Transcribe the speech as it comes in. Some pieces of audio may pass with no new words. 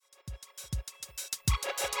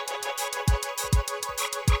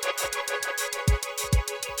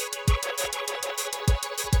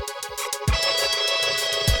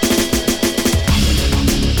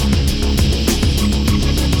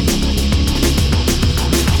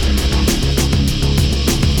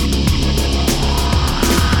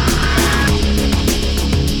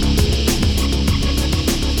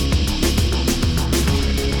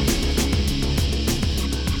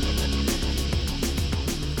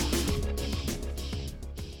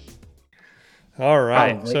All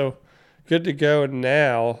right. probably. So good to go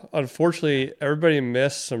now. Unfortunately, everybody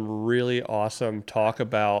missed some really awesome talk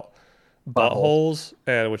about Butthole. buttholes,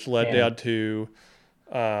 and which led Yeah. down to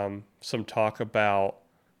some talk about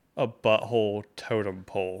a butthole totem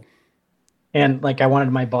pole. And like I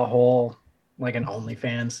wanted my butthole like an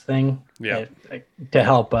OnlyFans thing Yeah. to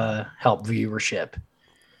help viewership.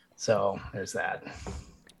 So there's that.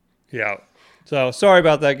 Yeah. So sorry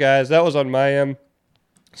about that, guys. That was on my end.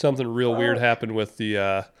 Something real weird Fuck. happened with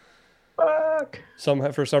the Fuck.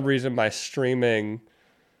 for some reason my streaming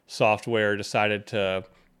software decided to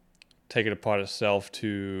take it upon itself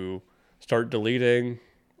to start deleting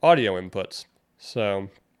audio inputs. So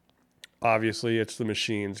obviously it's the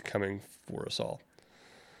machines coming for us all.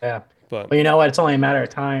 Yeah. But But you know what? It's only a matter of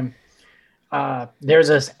time. There's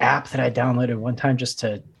this app that I downloaded one time just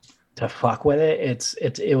to fuck with it.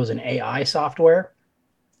 It was an AI software.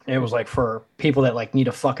 It was like for people that like need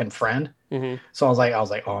a fucking friend. mm-hmm. So I was like,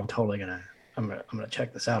 oh, I'm gonna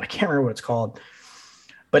check this out. I can't remember what it's called.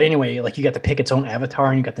 But anyway, like you got to pick its own avatar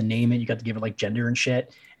and you got to name it. You got to give it like gender and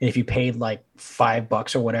shit. And if you paid like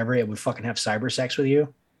 $5 or whatever, it would fucking have cyber sex with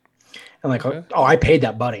you. And like, Okay. oh, I paid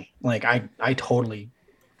that buddy. Like I totally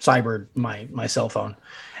cybered my cell phone.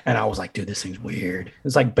 And I was like, dude, this thing's weird.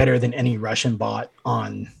 It's like better than any Russian bot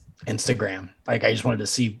on Instagram. Like I just wanted to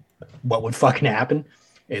see what would fucking happen.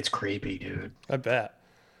 It's creepy, dude. I bet.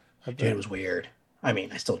 Dude, it was weird. I mean,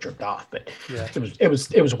 I still jerked off, but Yeah.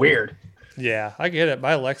 it was weird. Yeah, I get it.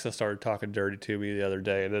 My Alexa started talking dirty to me the other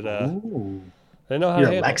day, and Ooh. I didn't know how to Your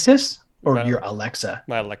handle it. Alexis or My, your Alexa?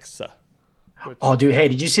 my Alexa, which Oh, dude, hey,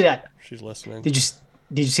 did you see that? she's listening. Did you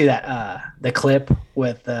did you see that the clip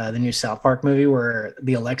with the new South Park movie where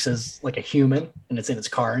the Alexa's like a human and it's in its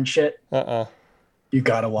car and shit? Uh-uh. You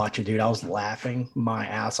gotta watch it, dude. I was laughing my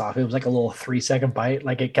ass off. It was like a little 3 second bite.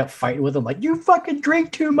 Like it kept fighting with him, like, you fucking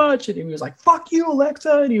drink too much. And he was like, fuck you,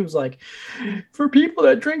 Alexa. And he was like, for people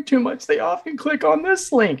that drink too much, they often click on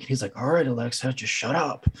this link. And he's like, all right, Alexa, just shut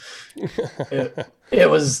up. It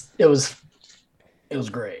was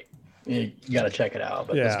great. You gotta check it out.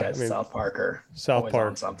 But those Yeah, guys, I mean, South Park, are South always on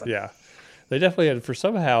Park. something. Yeah, they definitely had. For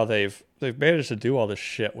somehow they've managed to do all this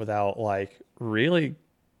shit without like really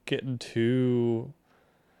getting too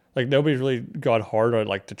like nobody's really gone hard on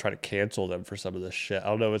like to try to cancel them for some of this shit. I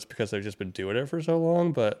don't know if it's because they've just been doing it for so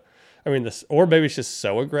long, but I mean this, or maybe it's just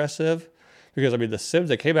so aggressive because I mean the Sims,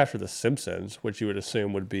 they came after the Simpsons, which you would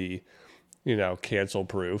assume would be, cancel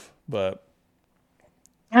proof, but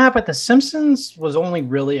Yeah, but The Simpsons was only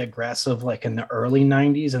really aggressive like in the early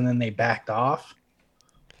 '90s, and then they backed off.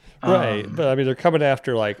 right. Um, But I mean they're coming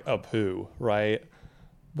after like Apu, right?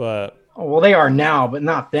 But well, they are now, but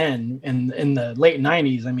not then. In the late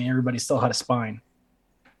 '90s, I mean, everybody still had a spine.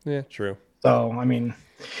 yeah, true. So, I mean,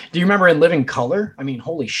 do you remember in Living Color? I mean,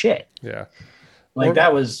 holy shit! Yeah. Like Or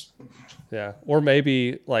that was. yeah, or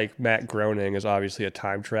maybe like Matt Groening is obviously a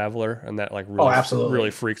time traveler, and that like Oh, really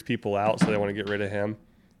absolutely. freaks people out, so they want to get rid of him.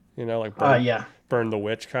 Like burn Yeah. burn the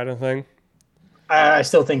witch kind of thing. I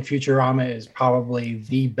still think Futurama is probably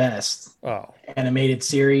the best Oh animated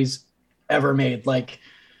series ever made. Like,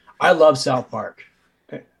 I love South Park,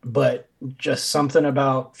 but just something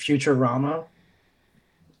about Futurama,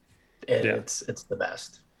 yeah, it's the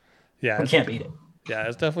best. yeah, We can't beat it. yeah.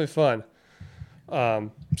 It's definitely fun.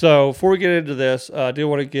 So before we get into this, I do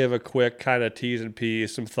want to give a quick kind of T's and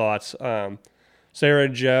P's, some thoughts. Sarah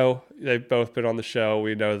and Joe, they've both been on the show.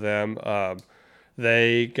 We know them.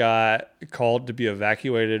 They got called to be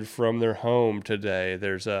evacuated from their home today.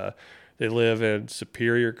 They live in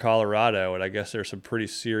Superior, Colorado, and I guess there's some pretty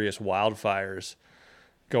serious wildfires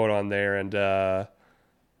going on there. And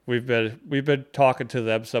we've been talking to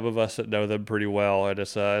them, some of us that know them pretty well, and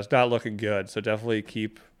it's not looking good. So definitely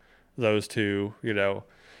keep those two, in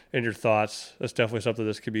your thoughts. That's definitely something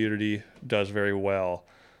this community does very well.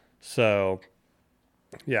 So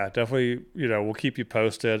yeah, definitely, we'll keep you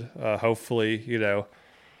posted. Hopefully,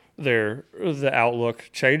 the outlook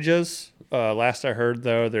changes. Last I heard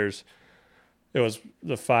though,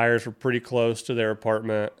 the fires were pretty close to their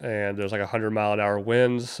apartment and there's like 100-mile-an-hour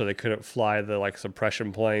winds, so they couldn't fly the like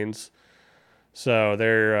suppression planes. So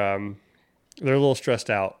they're a little stressed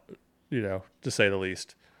out, to say the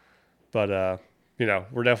least. But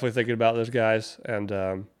we're definitely thinking about those guys,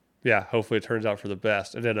 and yeah, hopefully it turns out for the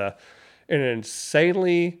best. And then an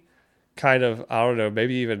insanely kind of, I don't know,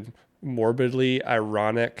 maybe even morbidly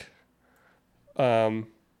ironic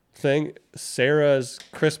thing. Sarah's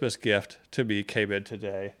Christmas gift to me came in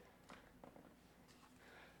today,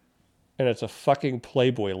 and it's a fucking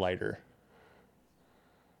Playboy lighter.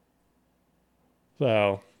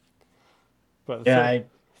 So, but Yeah,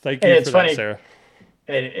 thank and you it's for that, funny. Sarah.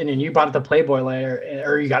 and then you bought the Playboy lighter,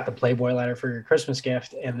 or you got the Playboy lighter for your Christmas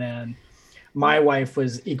gift, and then my wife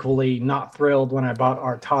was equally not thrilled when I bought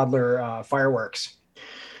our toddler fireworks.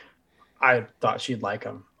 I thought she'd like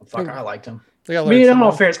them. Fuck, I liked them. I mean, in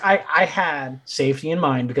all fairness, I had safety in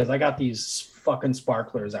mind because I got these fucking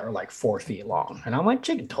sparklers that were like 4 feet long, and I'm like,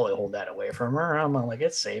 she can totally hold that away from her. I'm like,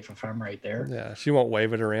 it's safe if I'm right there. Yeah, she won't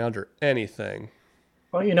wave it around or anything.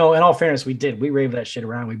 Well, in all fairness, we did. We raved that shit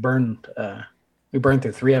around. We burned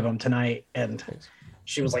through 3 of them tonight, and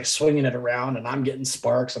she was like swinging it around, and I'm getting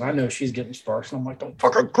sparks, and I know she's getting sparks, and I'm like, don't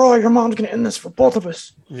fucking cry. Your mom's gonna end this for both of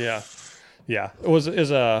us. Yeah.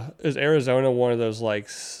 Is Arizona one of those like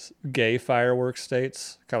gay fireworks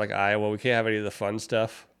states? Kind of like Iowa. We can't have any of the fun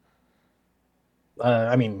stuff.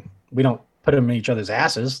 I mean, we don't put them in each other's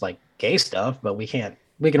asses like gay stuff, but we can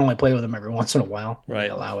only play with them every once in a while. Right. We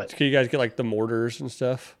allow it. Can you guys get like the mortars and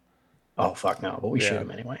stuff? Oh, fuck no. But we shoot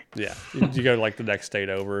them anyway. Yeah. You go to like the next state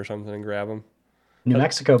over or something and grab them. New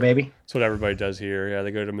Mexico, baby. That's what everybody does here. Yeah.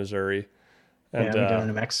 They go to Missouri. And, we go to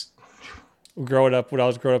New Mexico. When I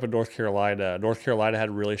was growing up in North Carolina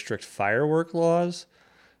had really strict firework laws,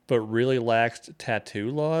 but really laxed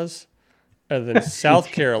tattoo laws. And then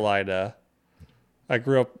South Carolina, I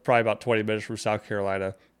grew up probably about 20 minutes from South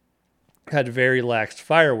Carolina, had very lax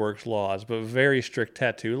fireworks laws, but very strict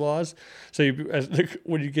tattoo laws. So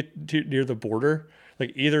when you get near the border,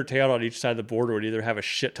 like either town on each side of the border would either have a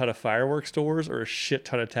shit ton of fireworks stores or a shit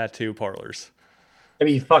ton of tattoo parlors.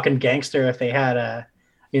 It'd be fucking gangster if they had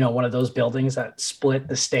one of those buildings that split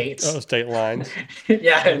the states. Oh, state lines.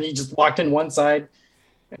 Yeah, and you just walked in one side,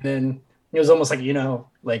 and then it was almost like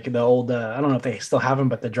like the old I don't know if they still have them,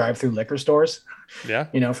 but the drive-through liquor stores. Yeah.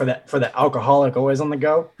 For the alcoholic always on the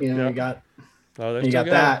go. You got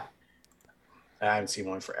that. I haven't seen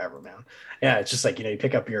one forever, man. Yeah, it's just like you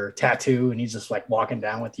pick up your tattoo and he's just like walking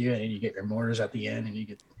down with you, and then you get your mortars at the end, and you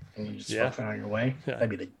just fucking on your way. Yeah. That'd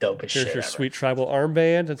be the dopest shit. Here's your ever. Sweet tribal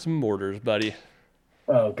armband and some mortars, buddy.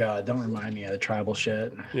 Oh God, don't remind me of the tribal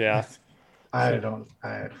shit. Yeah. I'm not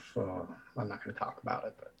going to talk about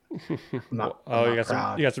it, but I'm not.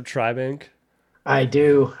 You got some tribe ink? I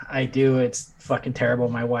do. It's fucking terrible.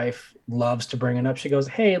 My wife loves to bring it up. She goes,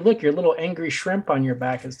 "Hey, look, your little angry shrimp on your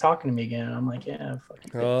back is talking to me again." And I'm like, "Yeah,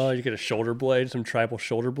 fucking." Oh, you get a shoulder blade, some tribal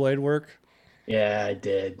shoulder blade work? Yeah, I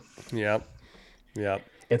did. Yep.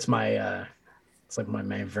 It's my it's like my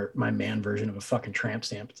man version of a fucking tramp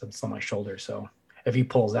stamp. It's on my shoulder, so if he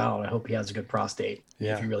pulls out, I hope he has a good prostate.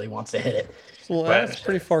 Yeah. If he really wants to hit it. Well, that's a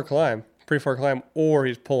pretty far climb. Or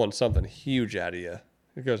he's pulling something huge out of you.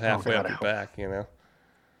 It goes halfway up your back,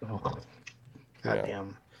 Oh,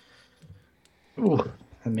 goddamn. Yeah. Ooh,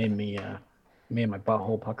 that made my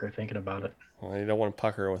butthole pucker thinking about it. Well, you don't want to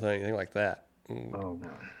pucker with anything like that. Oh, no.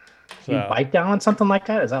 So, you bite down on something like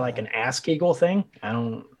that? Is that like an ass kegel thing? I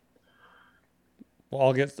don't...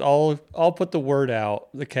 Well, I'll put the word out,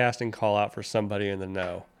 the casting call out for somebody in the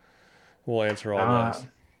know. We'll answer all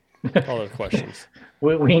those questions.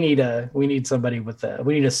 We need somebody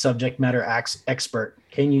we need a subject matter expert.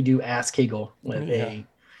 Can you do ass kegel with a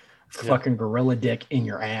fucking gorilla dick in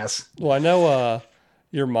your ass? Well, I know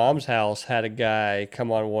your mom's house had a guy come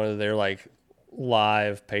on one of their like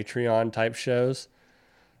live Patreon type shows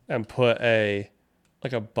and put a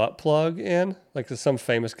butt plug in, like some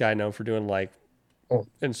famous guy known for doing like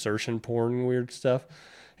insertion porn and weird stuff.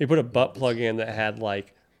 He put a butt plug in that had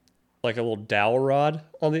like a little dowel rod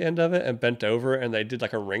on the end of it and bent over, and they did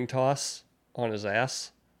like a ring toss on his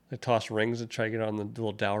ass. They tossed rings and try to get on the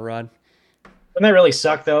little dowel rod. Wouldn't that really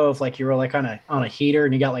suck though if like you were like on a heater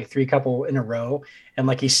and you got like 3 couple in a row and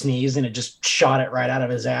like he sneezed and it just shot it right out of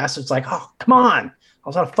his ass? It's like, oh, come on. I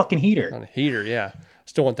was on a fucking heater. On a heater, yeah.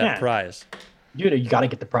 Still want that prize. Dude, you got to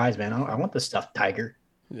get the prize, man. I want the stuffed tiger.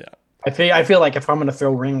 Yeah. I feel like if I'm going to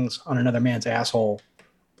throw rings on another man's asshole,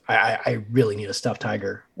 I really need a stuffed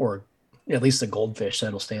tiger or at least a goldfish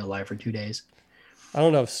that'll stay alive for 2 days. I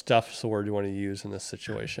don't know if stuffed is the word you want to use in this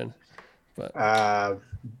situation, but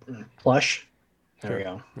plush. There we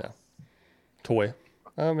go. Yeah. Toy.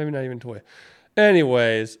 Maybe not even toy.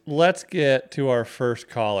 Anyways, let's get to our first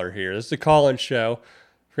caller here. This is a call-in show.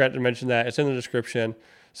 Forgot to mention that. It's in the description.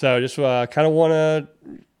 So just kind of want to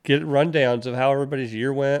get rundowns of how everybody's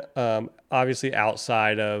year went. Obviously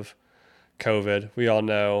outside of COVID. We all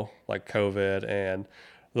know like COVID and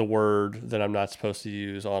the word that I'm not supposed to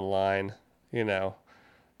use online, that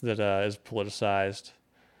is politicized.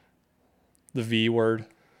 The V word.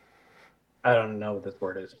 I don't know what this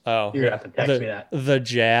word is. Oh, you're gonna have to text me that. The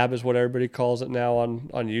jab is what everybody calls it now on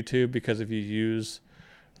YouTube, because if you use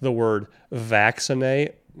the word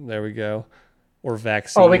vaccinate, there we go, or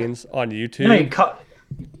vaccines on YouTube.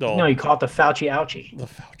 No, you call it the Fauci ouchie. The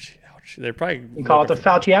Fauci ouchie. They're probably You call it the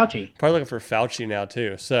Fauci ouchie. probably looking for Fauci now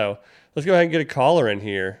too. So let's go ahead and get a caller in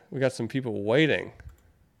here. We got some people waiting.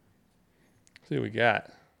 Let's see what we got.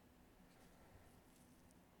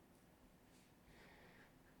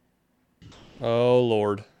 Oh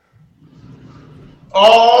Lord.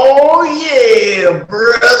 Oh yeah,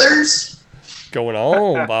 brothers. Going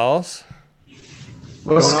on, boss?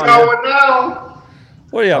 What's Going going on?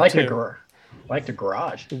 What are you I up like to? the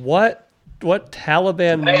garage. What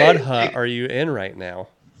Taliban Hey, mud hut hey. are you in right now?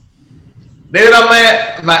 Dude, I'm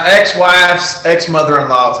at my ex-wife's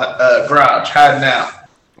ex-mother-in-law's garage, hiding out.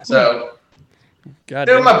 So, God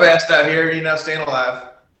doing damn. my best out here, staying alive.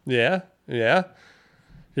 Yeah.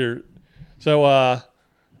 Here. So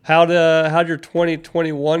how'd your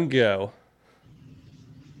 2021 go?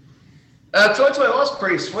 2021 was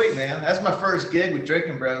pretty sweet, man. That's my first gig with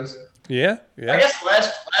Drinking Bros. Yeah. I guess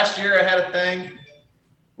last year I had a thing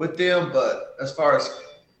with them, but as far as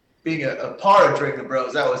being a part of Drinking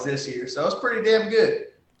Bros, that was this year. So it was pretty damn good.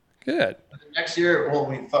 Good. Next year, well,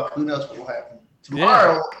 I mean, fuck, who knows what will happen.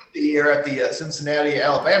 Tomorrow, you're at the Cincinnati,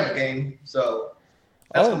 Alabama game, so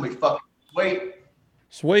that's going to be fucking sweet.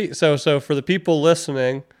 Sweet. So for the people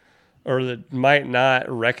listening or that might not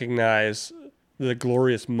recognize the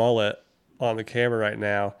glorious mullet on the camera right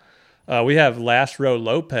now, we have Last Row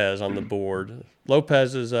Lopez on the board.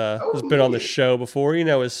 Lopez has been on the show before. You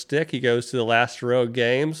know his stick. He goes to the Last Row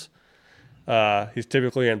games. He's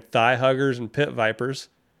typically in Thigh Huggers and Pit Vipers.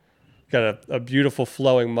 Got a beautiful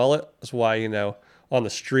flowing mullet. That's why, on the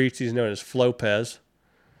streets he's known as Flopez.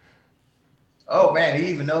 Oh, man, you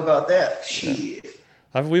even know about that? Shit.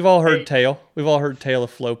 We've all heard tale. We've all heard tale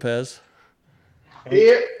of Flopez.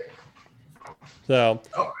 Yeah. So,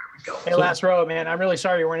 Oh, there we go. Hey, Last Row, man, I'm really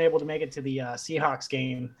sorry you weren't able to make it to the Seahawks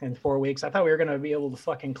game in 4 weeks. I thought we were going to be able to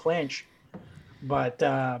fucking clinch, but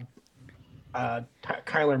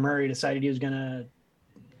Kyler Murray decided he was going to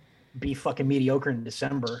be fucking mediocre in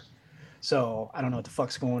December. So I don't know what the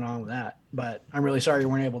fuck's going on with that, but I'm really sorry you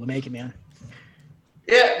weren't able to make it, man.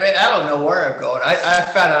 Yeah, man, I don't know where I'm going. I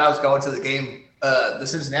found out I was going to the game, the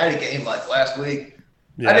Cincinnati game, like last week.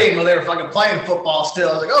 yeah. I didn't even know they were fucking playing football still.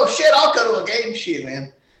 I was like, oh, shit, I'll go to a game. Shit,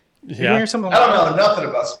 man. You Yeah. hear something I don't know nothing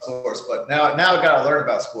about sports, but now I got to learn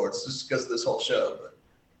about sports just because of this whole show. But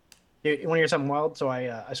Dude, you want to hear something wild? So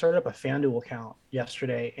I started up a FanDuel account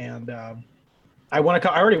yesterday, and I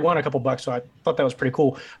already won a couple bucks, so I thought that was pretty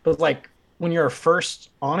cool. But like when you're first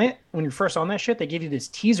on that shit, they give you this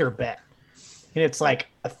teaser bet, and it's like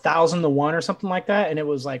 1,000 to 1 or something like that. And it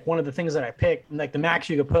was like one of the things that I picked, and like the max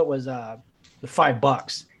you could put was the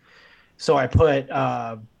 $5. So I put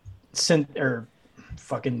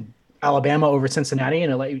fucking Alabama over Cincinnati,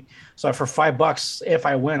 and it let you. So for $5, if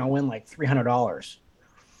I win, I'll win like $300.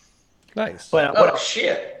 Nice. But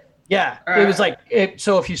shit. yeah, All it was right. like it.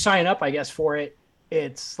 So if you sign up, I guess for it,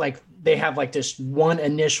 it's like they have like this one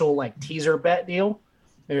initial like teaser bet deal.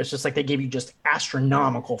 It's just like they give you just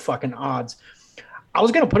astronomical fucking odds. I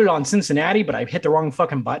was gonna put it on Cincinnati, but I hit the wrong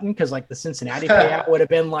fucking button because like the Cincinnati payout would have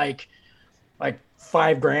been like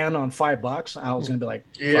 $5,000 on $5. I was gonna be like,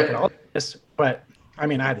 Yeah. fuck it, I'll do this. But I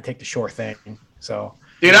mean, I had to take the sure thing. So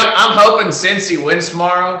Dude, I'm hoping Cincy wins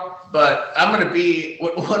tomorrow, but I'm going to be,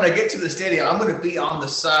 when I get to the stadium, I'm going to be on the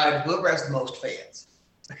side, whoever has the most fans.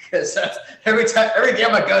 Because every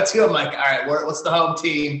game I go to, I'm like, all right, what's the home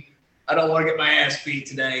team? I don't want to get my ass beat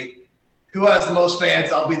today. Who has the most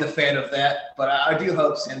fans? I'll be the fan of that. But I do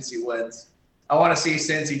hope Cincy wins. I want to see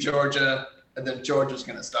Cincy, Georgia, and then Georgia's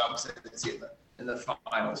going to stop Cincy in the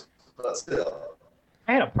finals. But still,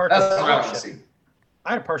 I had a partial that's what I want to scholarship. see.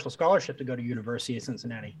 I had a partial scholarship to go to University of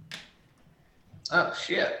Cincinnati. Oh,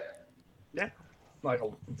 shit. Yeah, like a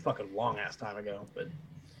fucking long ass time ago, but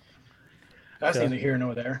that's Yeah. neither here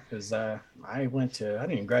nor there because I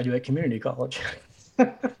didn't even graduate community college.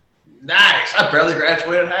 Nice. I barely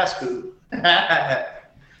graduated high school.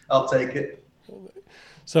 I'll take it.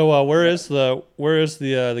 So where is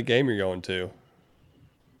the game you're going to?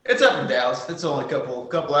 It's up in Dallas. It's only a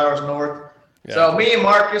couple hours north. Yeah. So me and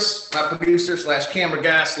Marcus, my producer / camera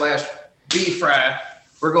guy / B Fry,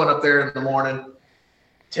 we're going up there in the morning,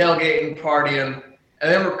 tailgating, partying,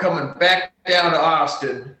 and then we're coming back down to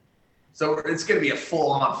Austin. So it's gonna be a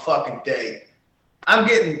full-on fucking day. I'm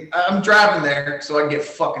driving there so I can get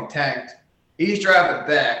fucking tanked. He's driving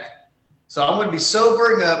back. So I'm gonna be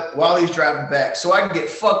sobering up while he's driving back so I can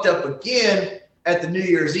get fucked up again at the New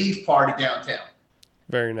Year's Eve party downtown.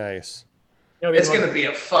 Very nice. It's gonna be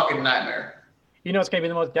a fucking nightmare. You know, it's gonna be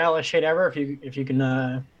the most Dallas shit ever if you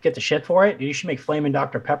can get the shit for it. You should make flaming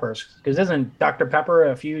Dr. Peppers because isn't Dr. Pepper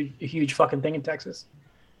a huge fucking thing in Texas?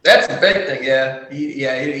 That's the big thing, yeah.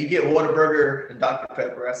 You get Whataburger and Dr.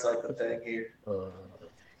 Pepper. That's like the thing here.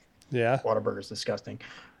 Yeah. Whataburger's disgusting.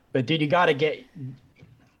 But dude, you got to get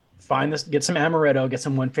some amaretto, get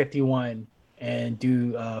some 151, and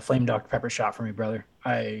do flame Dr. Pepper shot for me, brother.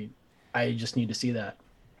 I just need to see that.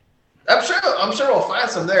 I'm sure we'll find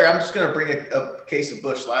some there. I'm just gonna bring a case of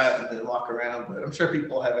Busch Light and then walk around. But I'm sure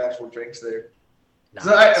people have actual drinks there. Nice.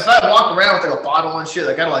 So if I walk around with like a bottle and shit,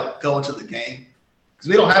 I gotta like go into the game because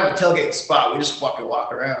we don't have a tailgate spot. We just fucking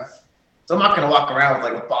walk around. So I'm not gonna walk around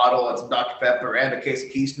with like a bottle and some Dr. Pepper and a case of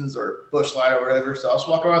Keystons or Busch Light or whatever. So I'll just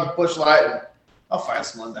walk around with Busch Light and I'll find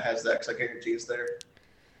someone that has that because I guarantee it's there.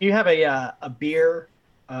 You have a beer,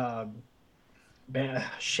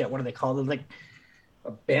 shit. What do they call it? Like a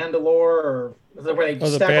bandolier or where they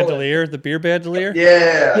the bandolier, the beer bandolier.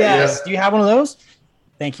 Yeah. Yes. Yeah. Do you have one of those?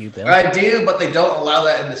 Thank you, Bill. I do, but they don't allow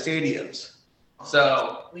that in the stadiums.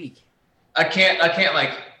 So I can't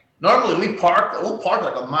like. Normally we'll park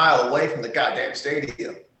like a mile away from the goddamn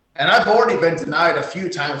stadium, and I've already been denied a few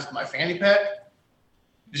times with my fanny pack,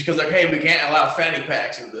 just because like, hey, we can't allow fanny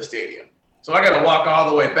packs into the stadium. So I got to walk all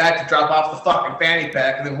the way back to drop off the fucking fanny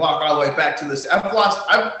pack, and then walk all the way back to this.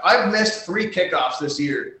 I've missed 3 kickoffs this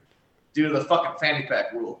year due to the fucking fanny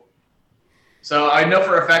pack rule. So I know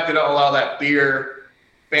for a fact they don't allow that beer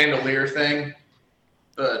bandolier thing.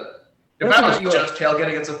 But if I was just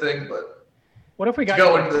tailgating, it's a thing. But what if we got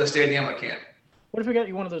go into the stadium? I can't. What if we got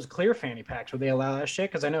you one of those clear fanny packs? Would they allow that shit?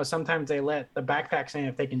 Because I know sometimes they let the backpacks in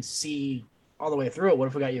if they can see all the way through it. What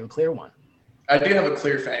if we got you a clear one? I do have a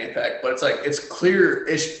clear fanny pack, but it's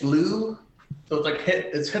clear-ish blue, so it's like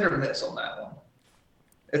it's hit or miss on that one.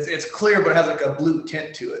 It's clear, but it has like a blue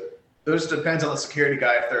tint to it. So it just depends on the security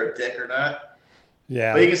guy if they're a dick or not.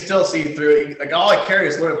 Yeah, but you can still see through it. Like all I carry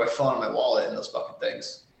is literally my phone and my wallet and those fucking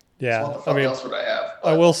things. Yeah, so what the fuck else would I have?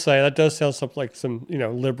 I will say that does sound something like some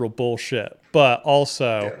liberal bullshit, but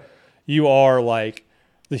also you are like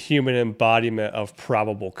the human embodiment of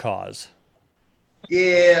probable cause.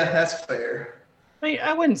 Yeah, that's fair.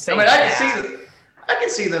 I wouldn't say. I can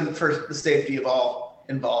see them for the safety of all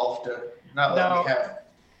involved. Not let me have.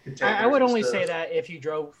 I would only say that if you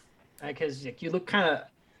drove, because you look kind of.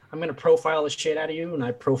 I'm gonna profile the shit out of you, and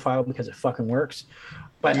I profile because it fucking works.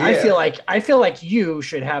 But yeah. I feel like you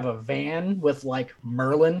should have a van with like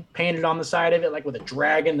Merlin painted on the side of it, like with a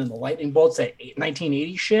dragon and the lightning bolts, that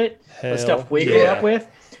 1980 shit, the stuff we grew up with.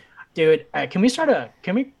 Dude, can we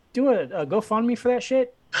do a GoFundMe for that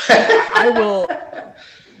shit? I will.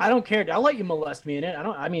 I don't care. I'll let you molest me in it.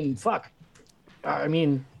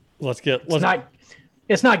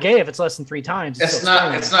 It's not gay if it's less than 3 times. It's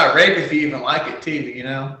not rape if you even like it too,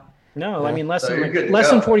 No, I mean less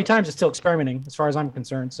than 40 times is still experimenting, as far as I'm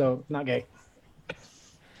concerned. So not gay.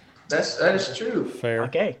 That is true. Fair.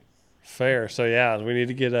 Not gay. Fair. So yeah, we need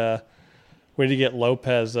to get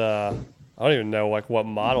Lopez. I don't even know like what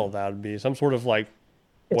model that would be. Some sort of like.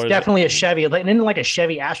 It's definitely a Chevy. Isn't it like a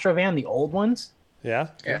Chevy Astrovan, the old ones? Yeah.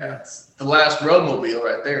 Yeah, it's the last roadmobile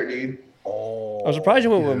right there, dude. Oh, I'm surprised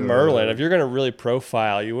you went with Merlin. If you're gonna really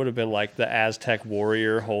profile, you would have been like the Aztec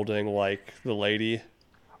warrior holding like the lady.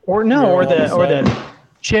 Or the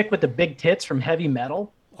chick with the big tits from Heavy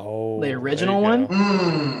Metal. Oh, the original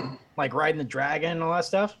one. Like riding the dragon and all that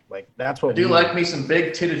stuff. Like that's what I do like me some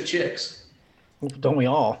big titted chicks. Don't we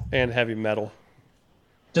all? And Heavy Metal.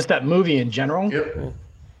 Just that movie in general. Yep. Yeah.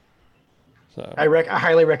 So I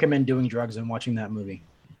highly recommend doing drugs and watching that movie.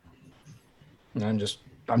 And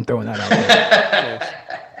I'm throwing that out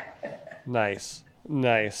there. Nice.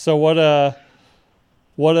 So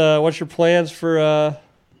what's your plans for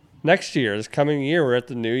next year, this coming year? We're at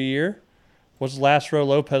the new year. What's Last Row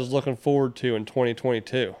Lopez looking forward to in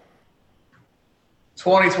 2022?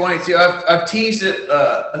 2022. I've teased it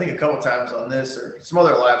I think a couple times on this or some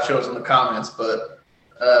other live shows in the comments, but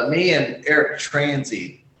me and Eric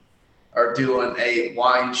Transy are doing a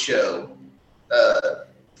wine show,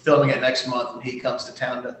 filming it next month when he comes to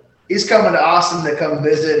town. He's coming to Austin to come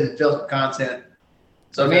visit and film some content.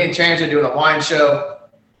 So me and Transy are doing a wine show,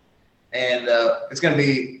 and it's going to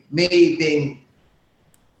be me being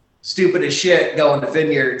stupid as shit going to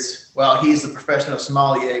vineyards while he's the professional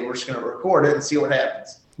sommelier. We're just going to record it and see what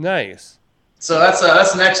happens. Nice. So that's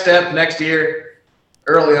the next step next year.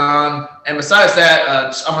 Early on, and besides that,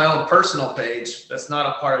 just on my own personal page, that's not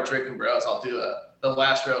a part of Drinking Bros. I'll do the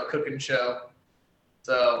Last Row cooking show.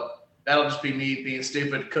 So that'll just be me being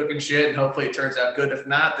stupid, cooking shit, and hopefully it turns out good. If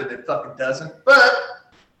not, then it fucking doesn't. But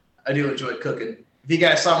I do enjoy cooking. If you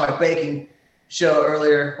guys saw my baking show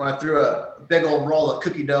earlier when I threw a big old roll of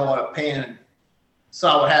cookie dough on a pan and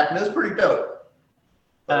saw what happened, it was pretty dope.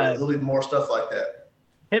 There'll be more stuff like that.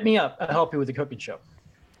 Hit me up. I'll help you with the cooking show.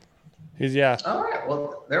 Yeah. All right.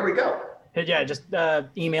 Well, there we go. Yeah, just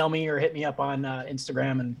email me or hit me up on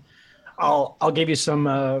Instagram, and I'll give you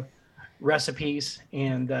some recipes,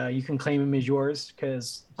 and you can claim them as yours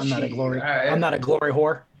because I'm not a glory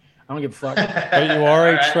whore. I don't give a fuck. But you are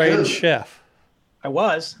a trained chef. I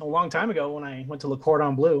was a long time ago when I went to Le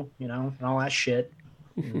Cordon Bleu, and all that shit.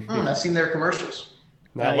 I've seen their commercials.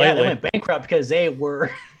 Not Yeah, they lately. went bankrupt because they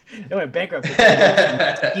went bankrupt.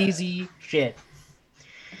 Because easy shit.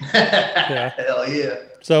 Yeah. Hell yeah.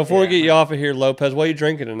 So before we get you off of here, Lopez, what are you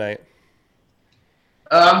drinking tonight?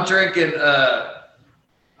 I'm drinking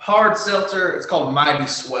hard seltzer. It's called Mighty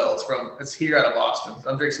Swell. It's here out of Austin.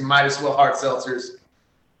 I'm drinking some Mighty Swell hard seltzers.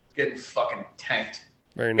 Getting fucking tanked.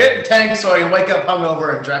 Very nice. Getting tanked so I can wake up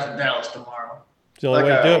hungover and draft in Dallas tomorrow. It's the only way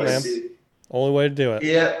to I do it, always man. do. Only way to do it.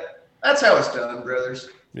 Yeah, that's how it's done, brothers.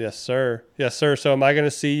 Yes, sir. Yes, sir. So am I going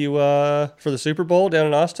to see you for the Super Bowl down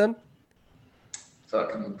in Austin?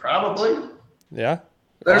 Fucking probably. Yeah.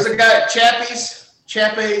 There's a guy at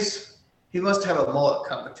Chappies. He must have a mullet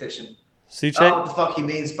competition. See, I don't know what the fuck he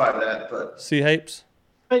means by that, but See, Hapes.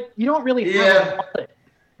 But you don't really Yeah. have a mullet.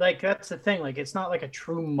 Like, that's the thing. Like, it's not like a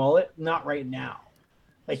true mullet. Not right now.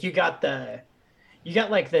 Like, you got like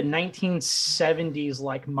the 1970s,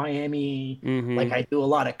 like Miami, Mhm. like I do a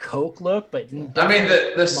lot of Coke look, but I mean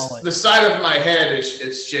mullet. the side of my head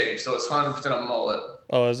is shaved, so it's 100% a mullet.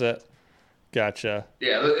 Oh, is it? Gotcha.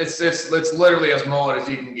 Yeah, it's literally as mullet as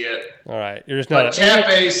you can get. All right. You're just not. But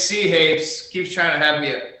Chappies C-Hapes keeps trying to have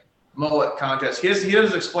me a mullet contest. He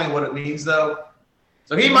doesn't explain what it means though,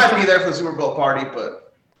 so he might be there for the Super Bowl party,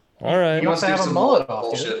 but All right. he wants to do have a some mullet mullet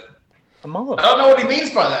off, dude. bullshit. A mullet. I don't know what he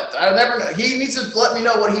means by that. He needs to let me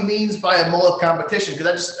know what he means by a mullet competition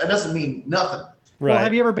because that doesn't mean nothing. Well, have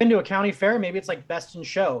Right. you ever been to a county fair? Maybe it's like best in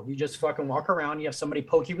show. You just fucking walk around, you have somebody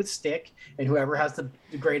poke you with a stick, and whoever has the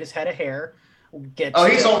greatest head of hair gets. Oh,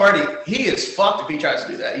 he is fucked if he tries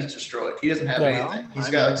to do that. He's destroyed. He doesn't have anything. He's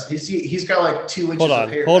got like 2 inches Hold of on.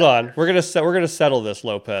 hair. Hold on. We're gonna settle this,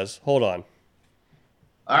 Lopez. Hold on.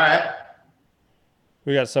 All right.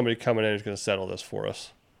 We got somebody coming in who's gonna settle this for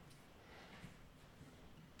us.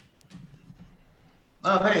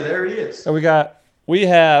 Oh, hey, there he is. And we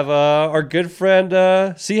have our good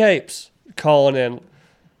friend C-Hapes calling in.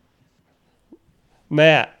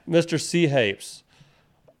 Matt, Mr. C-Hapes,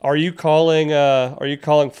 are you calling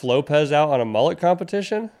Flopez out on a mullet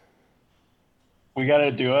competition? We got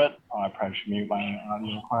to do it. Oh, I probably should mute my audio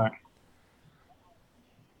real quick.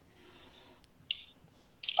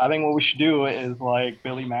 I think what we should do is like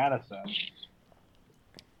Billy Madison.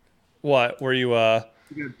 What? Were you A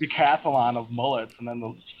decathlon of mullets, and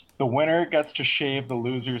then the winner gets to shave the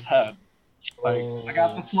loser's head. Like, I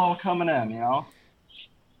got the flow coming in,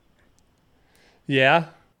 Yeah.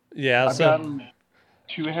 I've gotten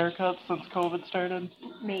 2 haircuts since COVID started.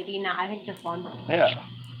 Maybe not. I think just one. Yeah.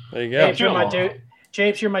 There you go. Japes, you're my dude.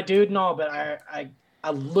 Japes, you're my dude and all, but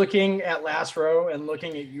I'm looking at last row and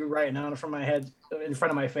looking at you right now in front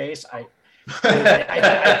of my face. I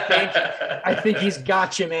think he's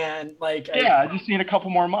got you, man. Like, I just need a couple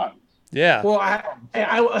more months. Yeah. Well,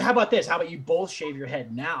 how about this? How about you both shave your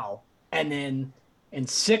head now, and then in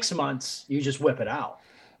 6 months you just whip it out?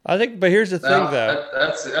 I think, but here's the thing, No, though.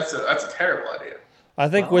 that's a terrible idea. I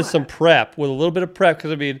think with some prep, with a little bit of prep,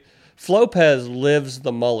 because I mean, Flopez lives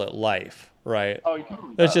the mullet life, right? Oh, you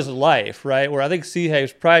totally It's does. just life, right? Where I think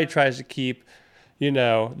C-Hapes probably tries to keep,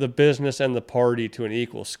 the business and the party to an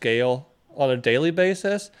equal scale on a daily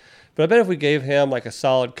basis. But I bet if we gave him like a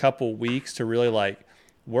solid couple weeks to really like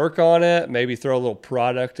work on it, maybe throw a little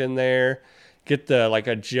product in there, get like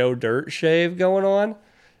a Joe Dirt shave going on.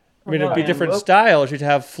 I mean, it'd be different styles. You'd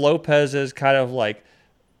have Flopez's kind of like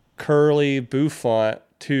curly bouffant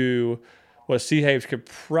to what C-Hapes could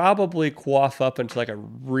probably quaff up into like a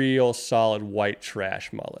real solid white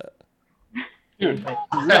trash mullet. Dude,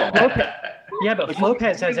 Yeah, but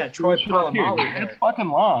Lopez has that Troy Polamalu it's hair. fucking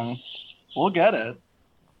long. We'll get it.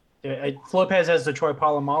 Lopez has the Troy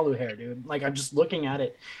Polamalu hair, dude. Like, I'm just looking at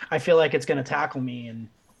it. I feel like it's gonna tackle me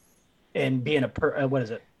and be in what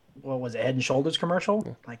is it? What was it? Head and Shoulders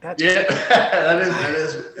commercial? Like that. Yeah, that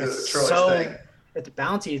is Troy's thing. It's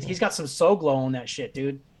bouncy. He's got some so glow on that shit,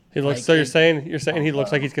 dude. He looks. Like, So you're saying he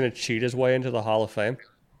looks like he's going to cheat his way into the Hall of Fame?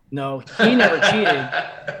 No, he never cheated.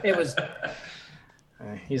 It was.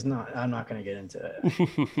 He's not. I'm not going to get into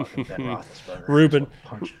fucking Ben Roethlisberger. Ruben.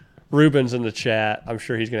 Punch. Ruben's in the chat. I'm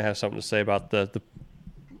sure he's going to have something to say about the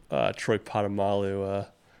Troy Polamalu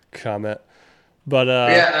comment.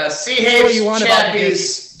 But C-Hapes, you want about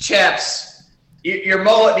chaps. Your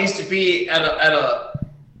mullet needs to be at a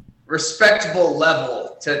respectable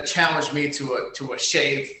level to challenge me to a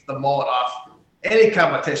shave the mullet off any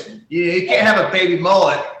competition. You can't have a baby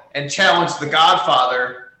mullet and challenge the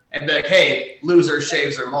Godfather and be like, hey, loser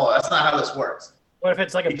shaves their mullet. That's not how this works. What if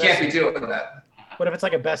it's like a You can't be doing that. What if it's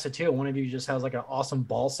like a best of two? One of you just has like an awesome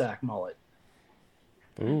ball sack mullet.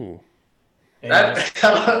 Ooh. And I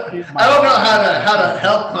don't know how to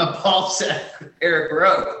help my ball sack Eric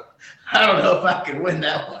Rowe. I don't know if I can win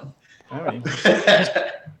that one. I mean,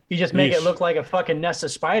 you just make it look like a fucking nest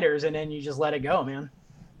of spiders, and then you just let it go, man.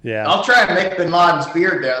 Yeah. I'll try and make Bin Laden's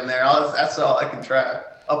beard down there. That's all I can try.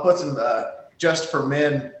 I'll put some Just for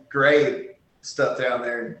Men gray stuff down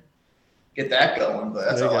there and get that going. But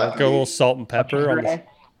that's There you all I go. can Go a do. little salt and pepper. On the,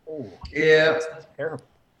 Yeah. That's terrible.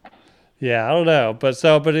 yeah, I don't know. But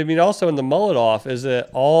I mean, also in the mullet off, is it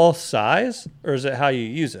all size or is it how you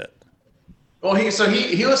use it? Well, he was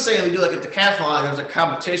saying we do like a decathlon. There's a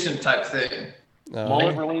competition type thing,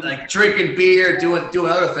 Mullet related. like drinking beer, doing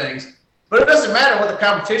other things. But it doesn't matter what the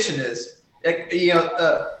competition is. Like,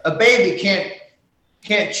 a baby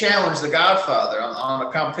can't challenge the Godfather on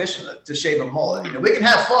a competition to shave a mullet. We can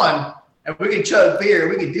have fun and we can chug beer,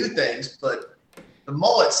 we can do things, but the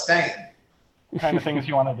mullet's staying. What kind of things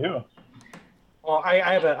you want to do? Well, I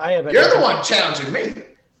have a. You're the one challenging me.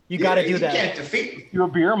 You got to do that. You can't defeat me. Do a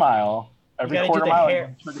beer mile. You Every gotta do quarter the mile.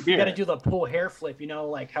 hair. For the You beer. got to do the pull hair flip.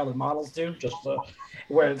 Like how the models do, just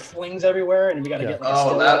where it flings everywhere, and you got to get like.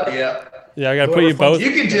 Oh, yeah. Yeah, I got to put you both.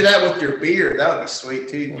 You can do that with your beard. That would be sweet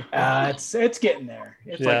too. It's getting there.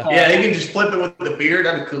 It's Yeah. like Yeah, you can just flip it with the beard.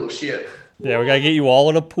 That'd be cool as shit. Yeah, we got to get you all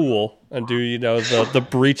in a pool and do, the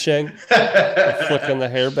breaching, the flicking the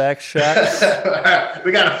hair back shots.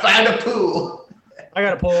 We gotta find a pool. I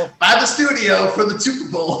got a pull. Find the studio for the Super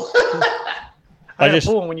Bowl. I got just- a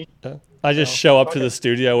pull when you. I just show up to the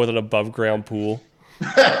studio with an above ground pool,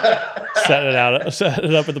 set it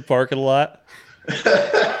up at the parking lot.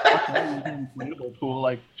 Inflatable pool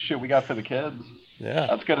like shit we got for the kids. Yeah.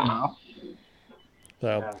 That's good enough.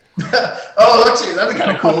 So Oh, let's see. That'd be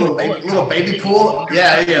kind of cool. Little baby pool.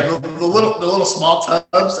 Yeah. The little small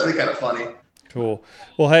tubs. That'd be kind of funny. cool.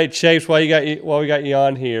 Well, hey Chase, while we got you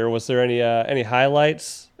on here, was there any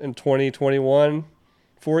highlights in 2021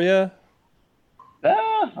 for you?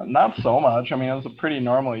 Not so much. I mean, it was a pretty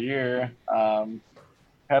normal year.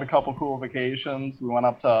 Had a couple cool vacations. We went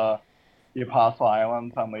up to the Apostle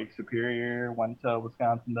Islands on Lake Superior. Went to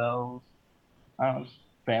Wisconsin Dells. I don't know, just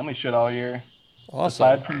family shit all year. Awesome.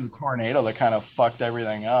 Aside from the tornado that kind of fucked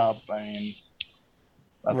everything up, I mean,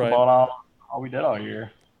 that's Right. about all we did all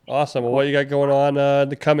year. Awesome. Well, what you got going on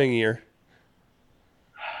the coming year?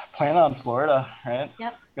 Planning on Florida, right?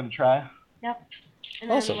 Yep. Gonna try. Yep. And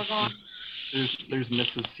then Awesome. we're going. There's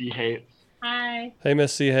Mrs. C. Hates. Hi. Hey,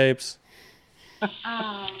 Miss C. Hapes. We're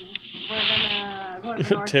gonna go to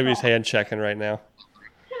the North Timmy's Shore. hand checking right now.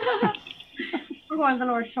 We're going to the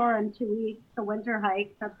North Shore in 2 weeks. The winter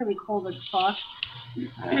hike. That's gonna be cold as fuck.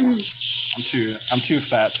 I'm too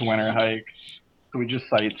fat to winter hike, so we just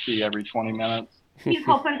sightsee every 20 minutes. He's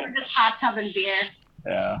hoping for just hot tub and beer.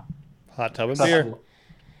 Yeah. Hot tub and That's beer. cool.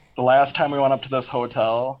 The last time we went up to this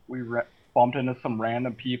hotel, we bumped into some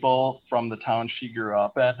random people from the town she grew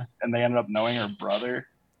up in, and they ended up knowing her brother.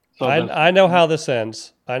 So I know how this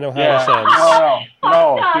ends. I know how yeah, this ends.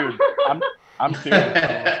 no, dude, I'm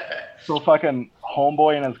serious. So fucking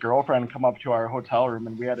homeboy and his girlfriend come up to our hotel room,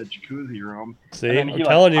 and we had a jacuzzi room. See, And then I'm he,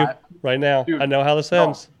 telling you pi- right now. Dude, I know how this no.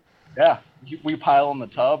 ends. Yeah, we pile in the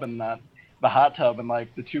tub and the hot tub, and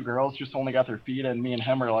like the two girls just only got their feet in. Me and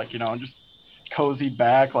him are like, just cozy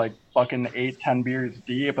back, like fucking 8-10 beers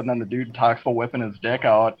deep, and then the dude talks about whipping his dick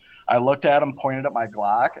out. I looked at him, pointed at my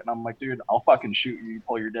Glock, and I'm like, dude, I'll fucking shoot you. You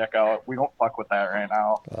pull your dick out. We don't fuck with that right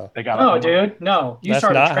now. They got No, dude. No. You That's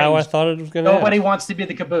started not how I trends. thought it was going to Nobody end. wants to be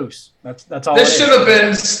the caboose. That's all. This it should is. have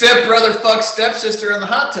been stepbrother fuck stepsister in the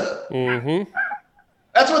hot tub. Mm-hmm.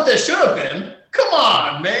 That's what this should have been. Come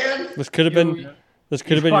on, man. This could have been your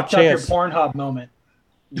Fucked up your chance. Pornhub moment.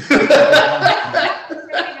 This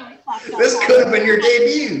could have been your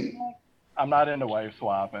debut. I'm not into wife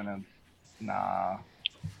swapping, and nah.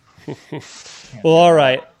 Well, all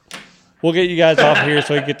right. We'll get you guys off here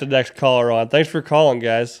so we can get the next caller on. Thanks for calling,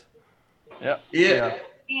 guys. Yep. Yeah.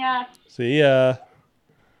 Yeah. See ya.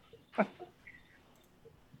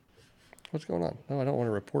 What's going on? No, I don't want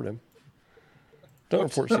to report him. Don't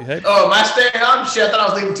report C. Hapes. Oh, am I staying on? Shit, I thought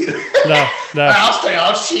I was leaving too. No, no. I'll stay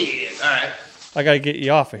on. Shit. All right. I got to get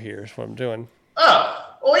you off of here is what I'm doing.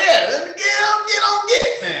 Oh, yeah. Then get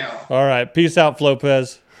it now. All right. Peace out,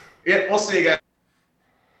 Flopez. Yeah, we'll see you guys.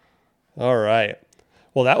 All right.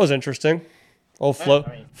 Well, that was interesting. Oh, I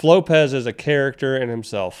mean- Flopez is a character in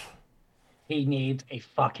himself. he needs a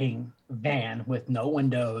fucking van with no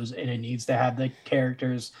windows, and it needs to have the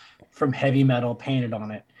characters from Heavy Metal painted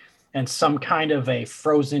on it, and some kind of a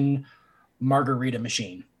frozen margarita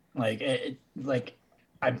machine. Like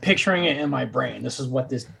I'm picturing it in my brain. This is what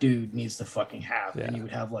this dude needs to fucking have, and he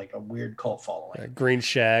would have like a weird cult following. Green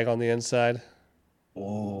shag on the inside.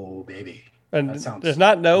 Oh, baby. And there's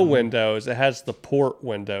not no windows. It has the port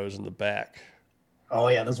windows in the back. Oh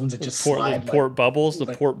yeah, those ones that just port, slide. Port bubbles, the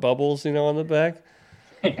port bubbles, on the back.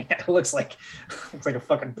 It looks like a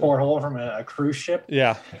fucking porthole from a cruise ship.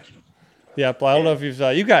 Yeah, yeah. But I don't know if you've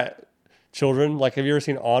you got children. Like, have you ever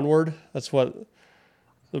seen Onward? That's what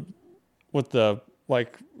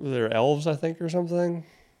they're elves, I think, or something.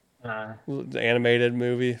 The animated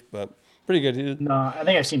movie, but pretty good. No, I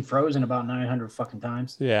think I've seen Frozen about 900 fucking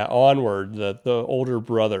times. Yeah, Onward. The older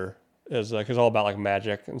brother is it's all about like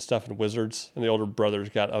magic and stuff and wizards, and the older brother's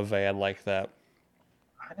got a van like that.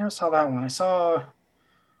 I never saw that one. I saw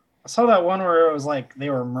that one where it was like they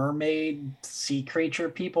were mermaid sea creature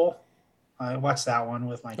people. I watched that one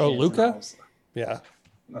with my kids. Oh, Luca? Yeah.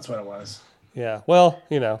 That's what it was. Yeah. Well,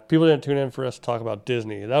 people didn't tune in for us to talk about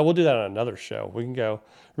Disney. We'll do that on another show. We can go.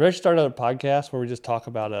 We're ready to start another podcast where we just talk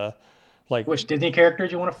about which Disney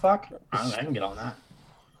characters you want to fuck? I can get on that.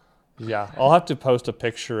 Yeah, I'll have to post a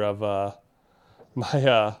picture of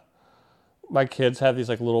my kids have these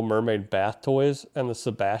like Little Mermaid bath toys, and the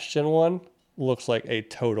Sebastian one looks like a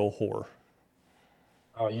total whore.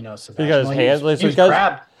 Oh, Sebastian. He got his hands.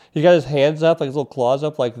 He got his hands up, like his little claws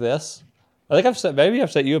up, like this. I think I've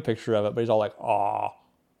sent you a picture of it, but he's all like, "Aw,"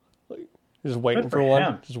 like, just waiting for one.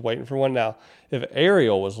 Him. Just waiting for one. Now, if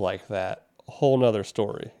Ariel was like that, a whole nother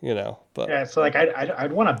story, But yeah, so like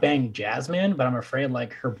I'd want to bang Jasmine, but I'm afraid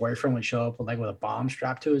like her boyfriend would show up with a bomb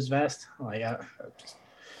strapped to his vest. Like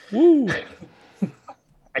woo.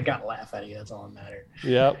 I gotta laugh at you. That's all that matters.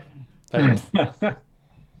 Yep.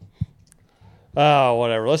 Oh,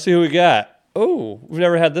 whatever. Let's see who we got. Oh, we've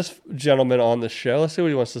never had this gentleman on the show. Let's see what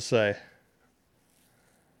he wants to say.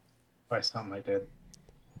 Probably something I did.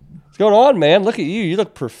 What's going on, man? Look at you. You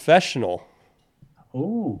look professional.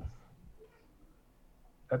 Ooh.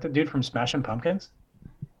 Is that the dude from Smashing Pumpkins?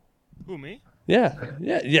 Who, me? Yeah.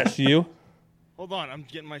 Yeah. Yes, you. Hold on. I'm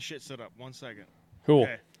getting my shit set up. 1 second. Cool.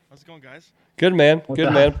 Okay. How's it going, guys? Good, man.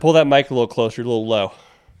 Good, man. Pull that mic a little closer, a little low.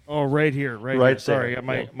 Oh, right here. Right Right here. Sorry.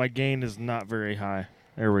 there. My gain is not very high.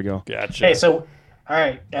 There we go. Gotcha. Hey, so, all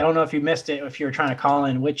right. I don't know if you missed it, if you were trying to call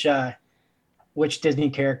in. Which Disney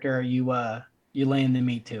character are you laying the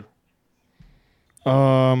meat to?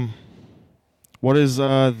 What is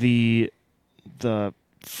the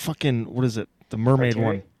fucking, what is it? The mermaid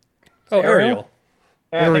one. Oh, Ariel.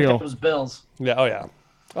 Yeah, I think Ariel. that was Bill's. Yeah. Oh, yeah.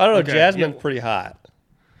 I don't know. Okay, Jasmine's yeah. pretty hot.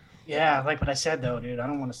 Yeah, like what I said though, dude. I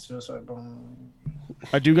don't want to suicide bomb.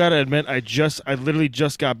 I do gotta admit, I literally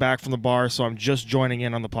just got back from the bar, so I'm just joining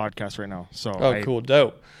in on the podcast right now. So Oh, cool.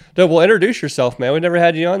 Dope. Well, introduce yourself, man. We never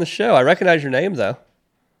had you on the show. I recognize your name, though.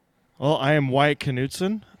 Well, I am Wyatt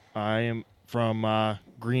Knutson. I am from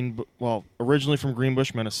originally from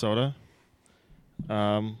Greenbush, Minnesota.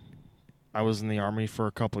 I was in the Army for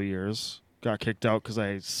a couple of years. Got kicked out because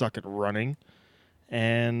I suck at running.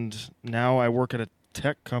 And now I work at a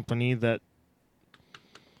tech company that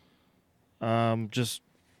just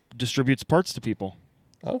distributes parts to people.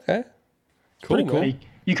 Okay. Cool. Pretty cool. Man.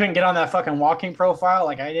 You couldn't get on that fucking walking profile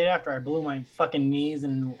like I did after I blew my fucking knees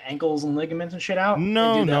and ankles and ligaments and shit out?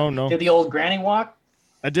 No. Did the old granny walk?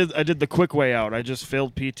 I did the quick way out. I just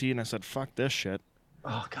failed PT and I said, fuck this shit.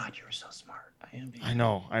 Oh God, you were so smart. I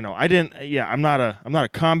know. I didn't. Yeah, I'm not a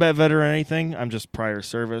combat vet or anything. I'm just prior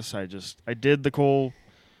service. I did the whole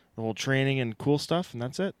training and cool stuff, and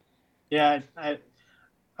that's it. Yeah, I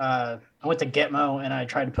went to Gitmo and I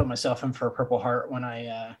tried to put myself in for a Purple Heart when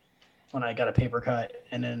I got a paper cut,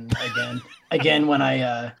 and then again when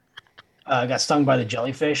I got stung by the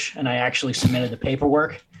jellyfish, and I actually submitted the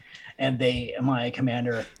paperwork. And my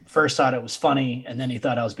commander first thought it was funny, and then he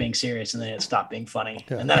thought I was being serious, and then it stopped being funny.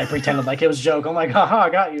 Yeah. And then I pretended like it was a joke. I'm like, haha, I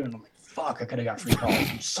got you. And I'm like, fuck, I could have got free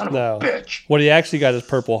calls. You son of a bitch. What he actually got his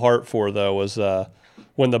Purple Heart for, though, was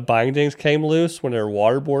when the bindings came loose, when they were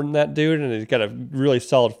waterboarding that dude, and he got a really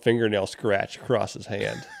solid fingernail scratch across his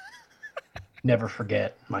hand. Never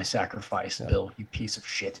forget my sacrifice, Bill, you piece of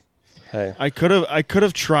shit. Hey, I could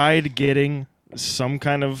have tried getting some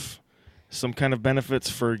kind of benefits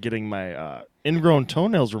for getting my ingrown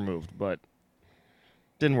toenails removed, but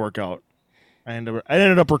didn't work out. I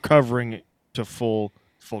ended up recovering to full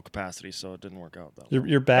capacity, so it didn't work out though.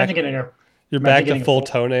 You're back. You're back to full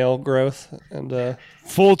toenail growth and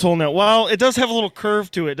full toenail. Well, it does have a little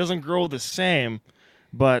curve to it. It doesn't grow the same,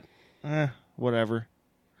 but whatever.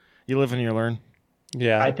 You live and you learn.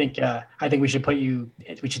 Yeah. I think we should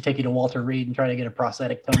take you to Walter Reed and try to get a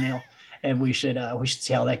prosthetic toenail, and we should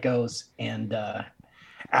see how that goes. And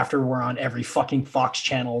after we're on every fucking Fox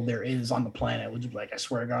channel there is on the planet, we'll just be like, I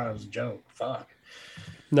swear to God, it was a joke. Fuck.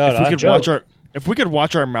 No, If we no. could if we could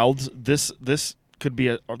watch our mouths, this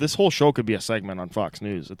whole show could be a segment on Fox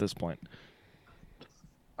News at this point.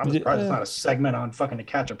 I'm surprised it's not a segment on fucking To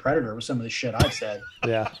Catch a Predator with some of the shit I've said.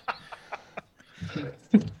 Yeah.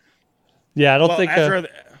 Yeah, I don't think.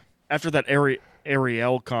 After that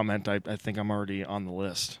Ariel comment, I think I'm already on the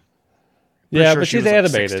list. Yeah, sure but she she's was, like,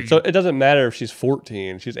 animated, 16. so it doesn't matter if she's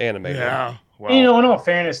 14. She's animated. Yeah. Well, You know, in all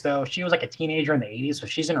fairness, though, she was like a teenager in the 80s, so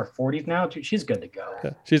she's in her 40s now. Dude, she's good to go.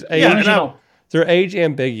 Yeah. She's age. Yeah, and I- They're age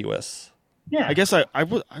ambiguous. Yeah. I guess I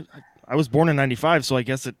was born in '95, so I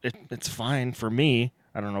guess it's fine for me.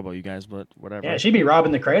 I don't know about you guys, but whatever. Yeah, she'd be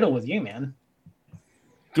robbing the cradle with you, man.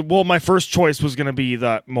 Well, my first choice was gonna be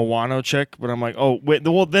the Moana chick, but I'm like, oh wait.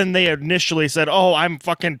 Well, then they initially said, oh, I'm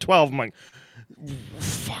fucking 12. I'm like,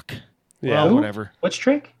 fuck. Yeah. Well, whatever. Which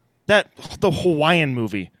trick? The Hawaiian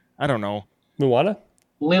movie. I don't know. Moana?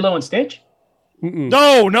 Lilo and Stitch? Mm-mm. Hmm.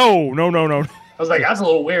 No. I was like, that's a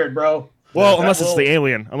little weird, bro. Well, That unless it's the little-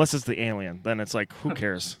 alien. Unless it's the alien, then it's like, who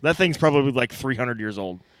cares? That thing's probably like 300 years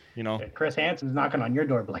old. You know. Chris Hansen's knocking on your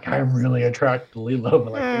door, but like, I'm really attracted to Lilo.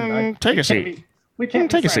 But like, Take a seat. We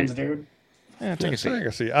can't Take be a friends, seat. dude. Yeah, take a seat. I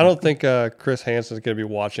can see. I don't think Chris Hansen's going to be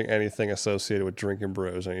watching anything associated with Drinking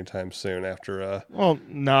Bros anytime soon. After Well,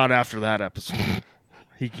 not after that episode.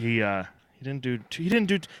 He did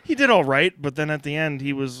all right, but then at the end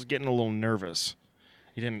he was getting a little nervous.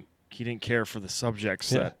 He didn't care for the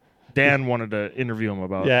subjects that Dan wanted to interview him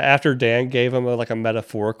about. yeah, after Dan gave him a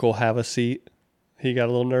metaphorical "have a seat," he got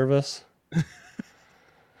a little nervous.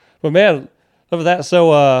 But man, over that.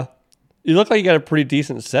 So you look like you got a pretty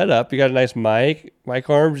decent setup. You got a nice mic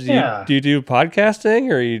arms. Yeah. Do you do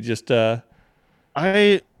podcasting, or you just?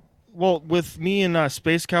 With me and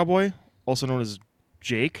Space Cowboy, also known as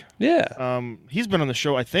Jake. Yeah. He's been on the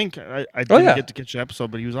show. I think I didn't yeah. get to catch the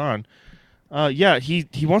episode, but he was on.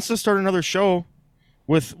 He wants to start another show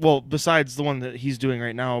besides the one that he's doing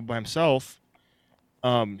right now by himself.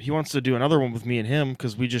 He wants to do another one with me and him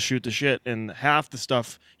because we just shoot the shit, and half the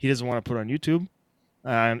stuff he doesn't want to put on YouTube,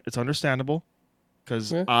 and it's understandable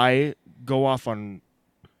because I go off on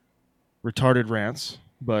retarded rants.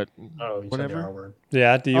 But Oh, you whatever. said the R word.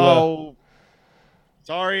 Yeah. Do you?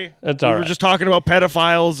 Sorry. That's We all were right. just talking about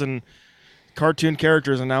pedophiles and cartoon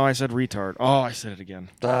characters, and now I said retard. Oh, I said it again.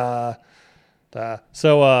 So It's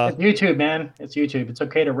YouTube, man. It's YouTube. It's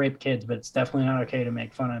okay to rape kids, but it's definitely not okay to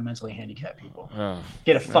make fun of mentally handicapped people.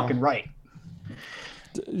 Get it fucking right.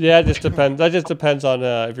 yeah, it just depends. That just depends on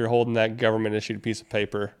if you're holding that government issued piece of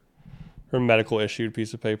paper or medical issued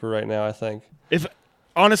piece of paper right now. I think. If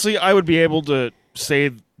honestly, I would be able to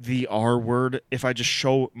say the R word if I just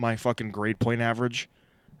show my fucking grade point average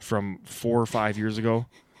from 4 or 5 years ago.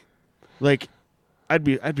 Like, I'd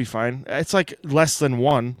be fine. It's like less than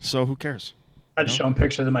 1, so who cares? I'd show him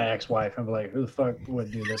pictures of my ex-wife and be like, who the fuck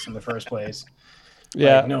would do this in the first place?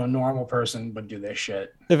 Yeah. Like, no normal person would do this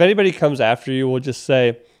shit. If anybody comes after you, we'll just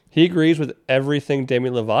say he agrees with everything Demi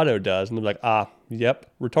Lovato does, and they're like,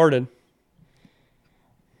 yep, retarded.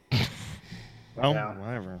 Well, Yeah.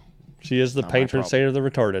 whatever. She is the Not my patron problem. saint of the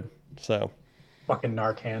retarded. So, Fucking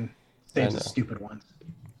Narcan. Saves know. the stupid ones.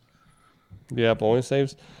 yep, only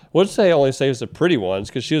saves. Would say only saves the pretty ones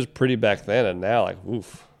because she was pretty back then, and now like,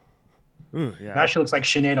 oof. Ooh, yeah. Now she looks like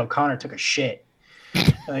Sinead O'Connor took a shit.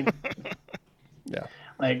 Like, Yeah.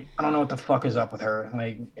 like I don't know what the fuck is up with her.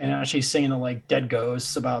 Like, and now she's singing the like dead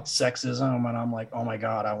ghosts about sexism, and I'm like, oh my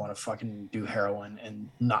god, I want to fucking do heroin and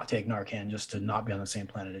not take Narcan just to not be on the same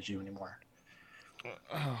planet as you anymore.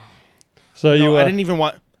 So No, you, I didn't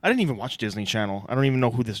even watch Disney Channel. I didn't even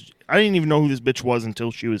know who this bitch was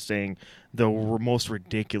until she was saying the most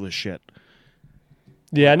ridiculous shit.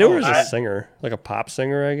 yeah, I knew her as a I- singer, like a pop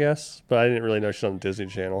singer, I guess, but I didn't really know she's on the Disney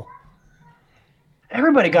Channel.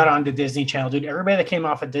 Everybody got onto Disney Channel, dude. Everybody that came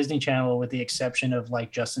off of Disney Channel, with the exception of like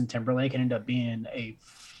Justin Timberlake, ended up being a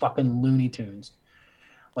fucking Looney Tunes,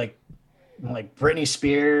 like Britney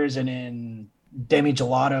Spears and then Demi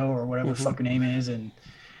Gelato or whatever the fuck her name is, and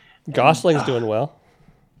Gosling's doing well.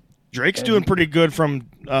 Drake's doing pretty good from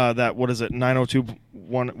that. What is it?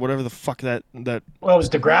 90210, whatever the fuck that well, it was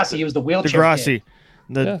Degrassi. He was the wheelchair Degrassi.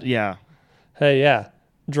 kid. Yeah. Hey, yeah,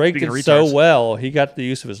 Drake Speaking did of so retards. well. He got the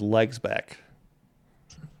use of his legs back.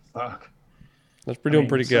 Fuck. That's doing mean,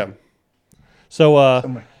 pretty so- good. So,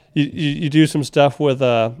 Somewhere. you do some stuff with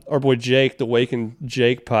our boy Jake, the Wake and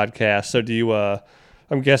Jake podcast. So do you?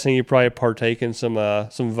 I'm guessing you probably partake in some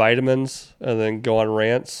vitamins and then go on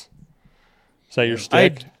rants. Is that your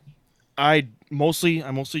stick? I mostly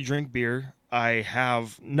drink beer. I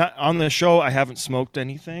have not on the show. I haven't smoked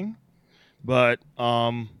anything, but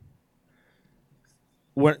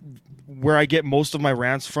where I get most of my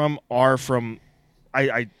rants from are from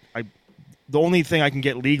I the only thing I can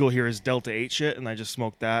get legal here is Delta 8 shit, and I just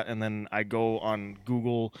smoke that, and then I go on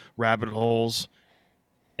Google rabbit holes,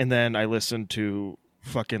 and then I listen to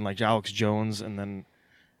fucking like Alex Jones, and then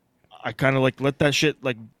I kind of like let that shit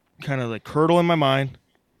like kind of like curdle in my mind.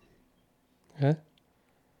 Okay.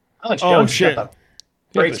 Alex Oh, Jones shit. got the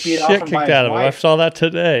He brake got the speed off shit him kicked by his out of him. I wife. saw that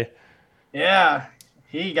today. Yeah,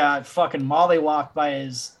 he got fucking mollywalked by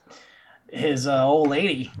his old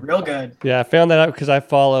lady. Real good. Yeah, I found that out because I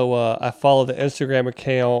follow the Instagram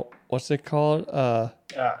account. What's it called? Mug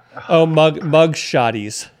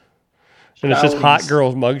shotties. And it's just hot Shotties.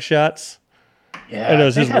 girls mug shots. Yeah, And it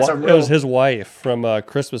was I his think that's a it was real- his wife from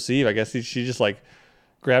Christmas Eve. I guess she just like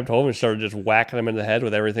grabbed hold and started just whacking him in the head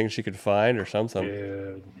with everything she could find or something.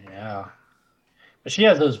 Dude, yeah. But she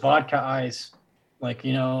has those vodka eyes. Like,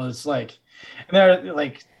 it's like, and they're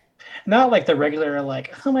like, not like the regular,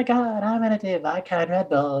 like, oh my God, I'm going to do vodka and Red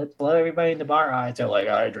Bull. It's blow everybody in the bar eyes. They're like,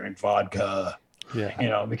 I drink vodka,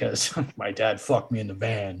 Yeah. because my dad fucked me in the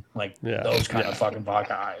van. Like, Yeah. those kind of fucking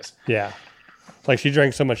vodka eyes. Yeah. Like she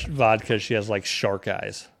drank so much vodka she has like shark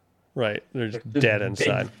eyes. Right. They're just dead Big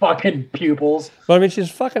inside. fucking pupils. But I mean she's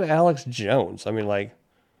fucking Alex Jones. I mean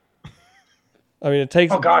it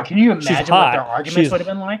takes Oh God, can you she's imagine what their hot. arguments would have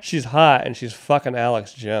been like? She's hot and she's fucking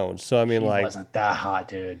Alex Jones. So I mean She like wasn't that hot,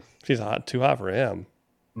 dude. she's hot, too hot for him.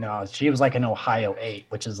 No, she was like an Ohio 8,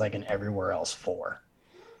 which is like an everywhere else 4.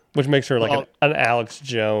 Which makes her like Well- an Alex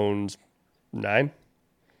Jones 9.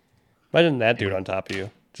 Imagine that dude on top of you.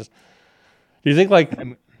 Just do you think like his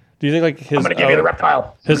I'm gonna give you the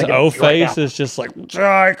reptile. I'm his gonna give O it to you right face now. is just like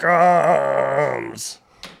Jai comes.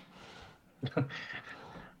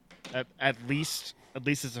 At least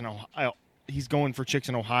it's in Ohio. He's going for chicks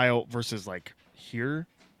in Ohio versus like here.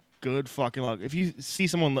 Good fucking luck. If you see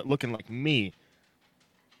someone looking like me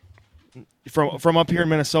from up here in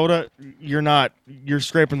Minnesota, you're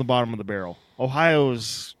scraping the bottom of the barrel.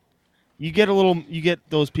 Ohio's you get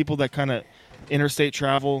those people that kind of interstate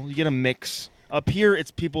travel. You get a mix. Up here,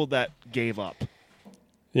 it's people that gave up.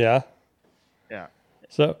 Yeah. Yeah.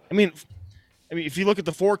 So I mean, if you look at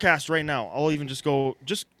the forecast right now, I'll even just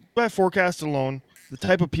by forecast alone, the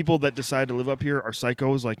type of people that decide to live up here are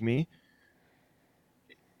psychos like me.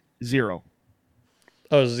 0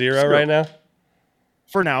 0 right now?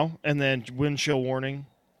 for now, and then wind chill warning.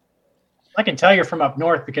 I can tell you're from up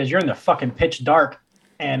north because you're in the fucking pitch dark,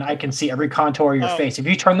 and I can see every contour of your Oh. face. If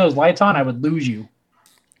you turn those lights on, I would lose you.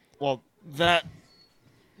 Well, that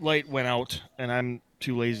light went out, and I'm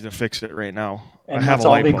too lazy to fix it right now. And I have let's a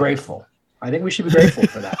all light be bulb. grateful. I think we should be grateful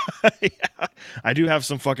for that. Yeah, I do have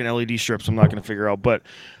some fucking LED strips I'm not going to figure out, but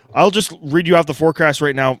I'll just read you out the forecast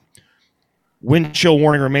right now. Wind chill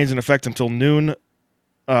warning remains in effect until noon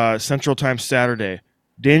Central Time Saturday.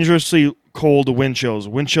 Dangerously cold wind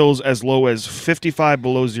chills as low as 55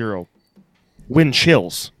 below zero. Wind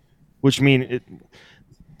chills, which mean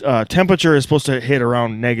temperature is supposed to hit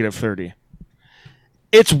around negative 30.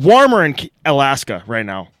 It's warmer in Alaska right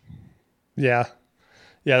now. Yeah.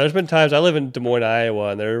 Yeah, there's been times I live in Des Moines, Iowa,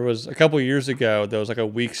 and there was a couple years ago there was like a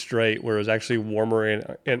week straight where it was actually warmer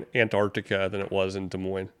in Antarctica than it was in Des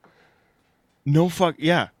Moines. No fuck,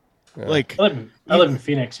 yeah. Like, I live in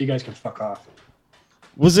Phoenix. You guys can fuck off.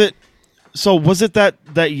 was it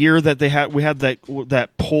that year that we had that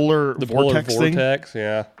polar The polar vortex thing? vortex,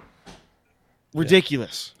 yeah.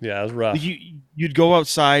 Ridiculous. Yeah, it was rough. You'd go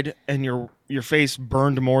outside and your face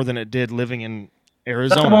burned more than it did living in Is that the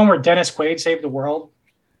Arizona. one where Dennis Quaid saved the world?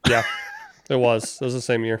 Yeah. It was. It was the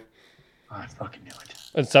same year. Oh, I fucking knew it.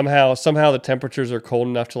 And somehow the temperatures are cold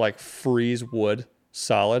enough to like freeze wood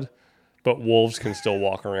solid, but wolves can still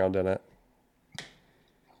walk around in it.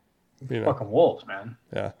 You know. Fucking wolves, man.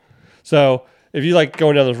 Yeah. So if you like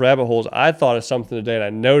going down those rabbit holes, I thought of something today and I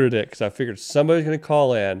noted it because I figured somebody's going to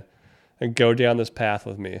call in and go down this path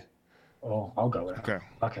with me. Oh, I'll go there. Okay.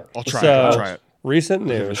 Fuck it. I'll try So- it. I'll try it. Recent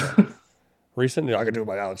news. Recent news. I can do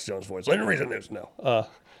my Alex Jones voice. Recent news. No.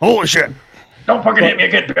 Holy shit. Don't fucking hit me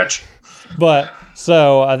again, bitch. But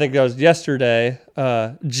so I think that was yesterday.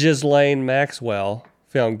 Ghislaine Maxwell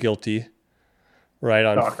found guilty, right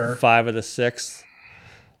on Shocker. 5 of the 6th.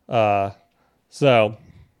 So,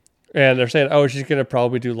 and they're saying, oh, she's gonna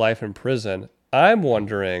probably do life in prison. I'm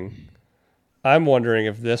wondering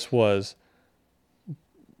if this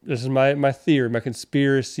is my theory, my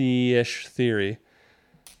conspiracy-ish theory.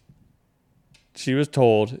 She was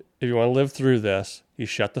told, if you want to live through this, you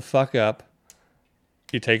shut the fuck up.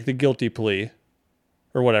 You take the guilty plea,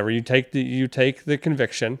 or whatever. You take the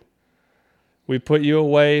conviction. We put you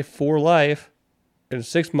away for life. In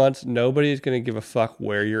 6 months, nobody's going to give a fuck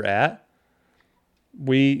where you're at.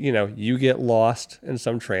 You get lost in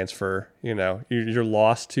some transfer. You're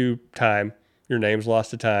lost to time. Your name's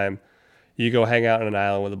lost to time. You go hang out on an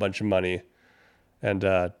island with a bunch of money, and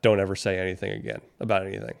don't ever say anything again about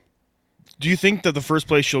anything. Do you think that the first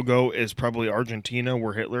place she'll go is probably Argentina,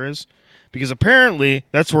 where Hitler is? Because apparently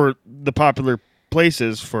that's where the popular place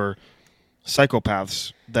is for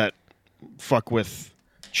psychopaths that fuck with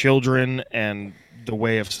children and the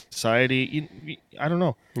way of society. I don't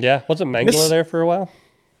know. Yeah, wasn't Mengele there for a while?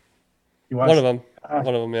 One of them.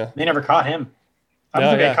 Yeah. They never caught him. I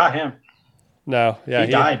don't think they caught him. No, yeah,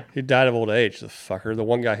 He died. He died of old age. The fucker, the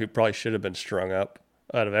one guy who probably should have been strung up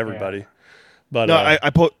out of everybody. Yeah. But no,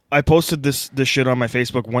 I posted this shit on my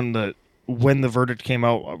Facebook when the verdict came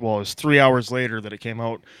out. Well, it was 3 hours later that it came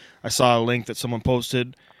out. I saw a link that someone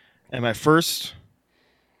posted, and the first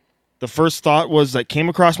thought that came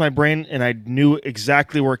across my brain, and I knew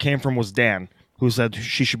exactly where it came from, was Dan, who said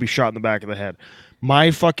she should be shot in the back of the head.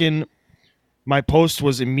 My post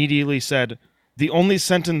was immediately said, the only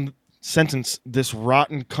sentence this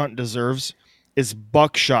rotten cunt deserves is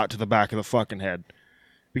buckshot to the back of the fucking head,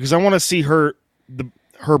 because I want to see her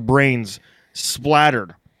brains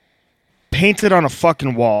splattered, painted on a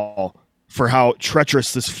fucking wall for how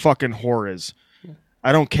treacherous this fucking whore is.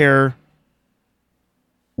 I don't care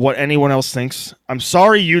what anyone else thinks. I'm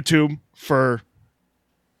sorry, YouTube, for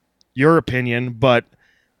your opinion, but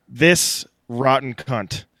this rotten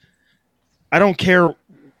cunt, I don't care.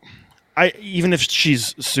 Even if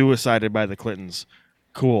she's suicided by the Clintons,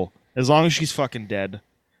 cool. As long as she's fucking dead.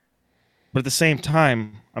 But at the same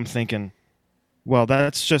time, I'm thinking, well,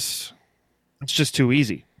 that's just too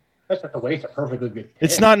easy. That's not the way. It's a perfectly good.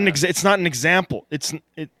 It's not an example.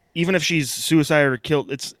 Even if she's suicided or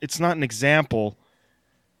killed, it's not an example.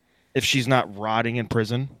 If she's not rotting in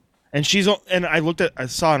prison, and I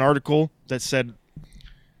saw an article that said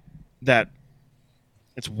that.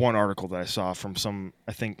 It's one article that I saw from some,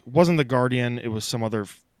 I think it wasn't The Guardian, it was some other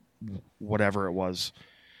whatever it was.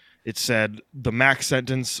 It said the max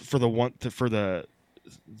sentence for the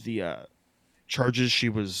charges she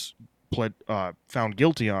was found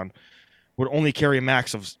guilty on would only carry a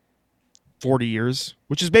max of 40 years,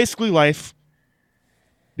 which is basically life,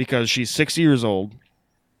 because she's 60 years old,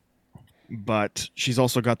 but she's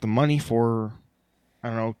also got the money for, I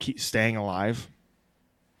don't know, keep staying alive.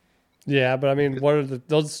 Yeah, but I mean, what are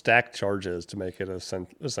those stacked charges to make it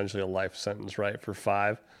essentially a life sentence, right? For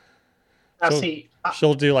 5.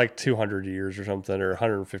 She'll do like 200 years or something, or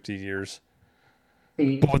 150 years.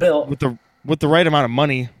 Bill, with the right amount of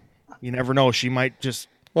money, you never know. She might just.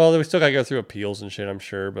 Well, we still got to go through appeals and shit, I'm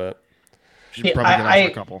sure, but she'd probably get off for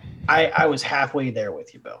a couple. I was halfway there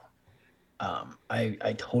with you, Bill.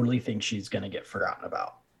 I totally think she's gonna get forgotten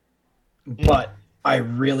about, but I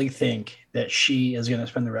really think that she is going to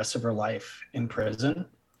spend the rest of her life in prison,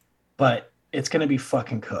 but it's going to be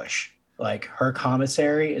fucking cush. Like, her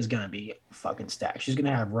commissary is going to be fucking stacked. She's going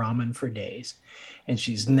to have ramen for days, and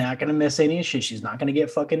she's not going to miss any shit. She's not going to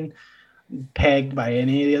get fucking pegged by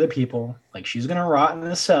any of the other people. Like, she's going to rot in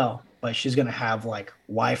the cell, but she's going to have like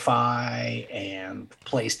Wi-Fi and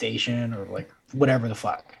PlayStation or like whatever the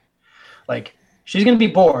fuck. Like, she's going to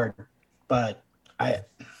be bored, but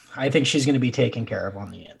I think she's going to be taken care of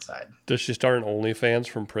on the inside. Does she start an OnlyFans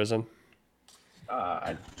from prison?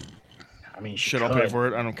 I mean, I'll pay for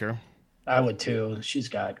it. I don't care. I would too. She's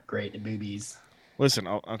got great boobies. Listen,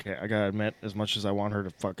 okay, I gotta admit, as much as I want her to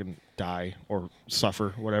fucking die or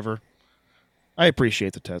suffer, whatever, I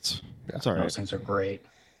appreciate the tits. That's all right. Those things are great.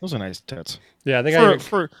 Those are nice tits. Yeah, I think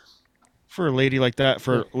for a lady like that,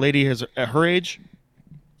 for a lady at her age.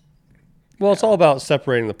 Well, it's all about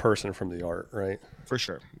separating the person from the art, right? For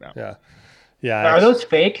sure. Yeah. Are those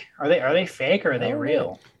fake? Are they fake or are they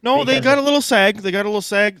real? No, they got a little sag. They got a little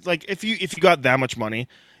sag. Like, if you got that much money,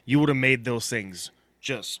 you would have made those things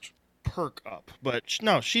just perk up. But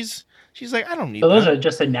no, she's like, I don't need. So those that. are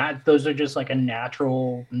just those are just like a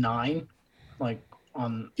natural 9, like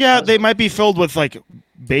on. Yeah, they might be filled with like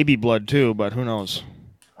baby blood too, but who knows?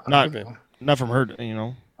 Not from her, you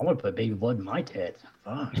know. I want to put baby blood in my tits.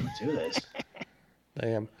 Fuck, let's do this.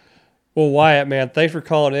 Damn. Well, Wyatt, man, thanks for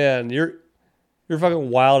calling in. You're a fucking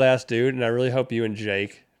wild ass dude, and I really hope you and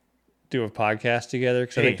Jake do a podcast together,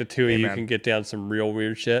 because I think the two of you can get down some real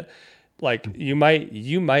weird shit. Like, you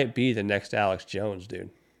might be the next Alex Jones, dude.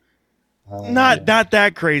 Not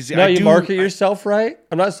that crazy. No, you market yourself right.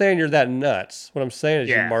 I'm not saying you're that nuts. What I'm saying is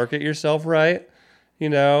you market yourself right. You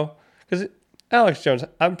know, because Alex Jones,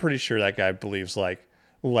 I'm pretty sure that guy believes like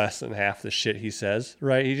less than half the shit he says,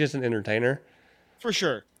 right? He's just an entertainer. For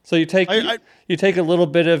sure. So you take you take a little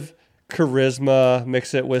bit of charisma,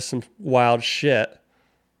 mix it with some wild shit.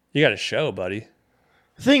 You got a show, buddy.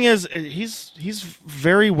 The thing is, he's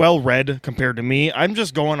very well read compared to me. I'm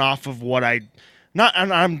just going off of what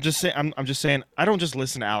I'm just saying I don't just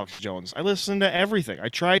listen to Alex Jones. I listen to everything. I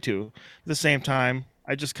try to. At the same time,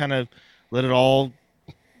 I just kind of let it all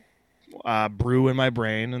brew in my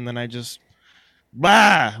brain, and then I just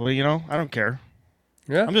I don't care.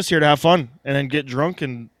 Yeah. I'm just here to have fun and then get drunk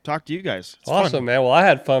and talk to you guys. It's Awesome, fun. man. Well, I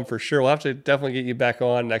had fun for sure. We'll have to definitely get you back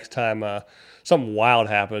on next time something wild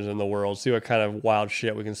happens in the world. See what kind of wild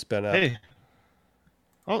shit we can spin up. Hey,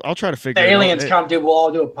 I'll try to figure The it out. aliens Hey, come, dude. We'll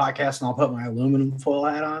all do a podcast, and I'll put my aluminum foil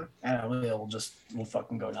hat on, and we'll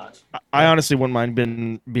fucking go nuts. I honestly wouldn't mind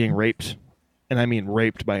being raped, and I mean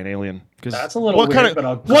raped by an alien. Because That's a little weird, but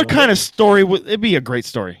I'll go what with kind it. of story would it'd be a great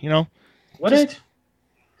story, you know? Would just-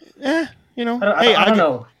 it? You know. I don't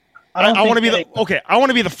know. I want to be I want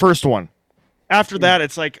to be the first one. After that,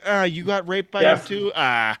 it's like, you got raped by him too.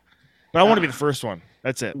 But I want to be the first one.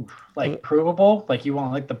 That's it. like provable. Like you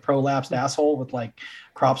want like the prolapsed asshole with like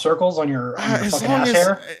crop circles on your fucking ass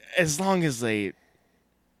hair. As long as they,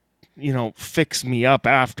 fix me up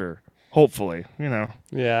after. Hopefully, Yeah,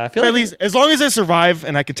 I feel But like at least as long as I survive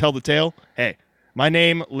and I can tell the tale. Hey, my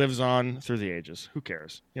name lives on through the ages. Who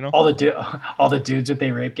cares? All the dudes that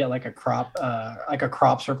they rape get like a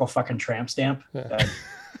crop circle fucking tramp stamp.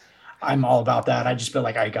 I'm all about that. I just feel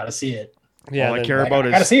like I gotta see it. yeah, All I then- care about I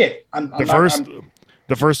gotta is see it.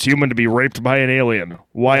 the first human to be raped by an alien,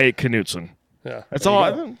 Wyatt Knutson. yeah. That's There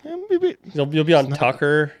all. you You'll be on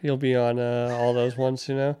Tucker. You'll be on all those ones,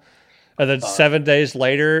 And then 7 days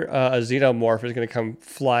later, a xenomorph is going to come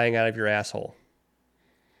flying out of your asshole.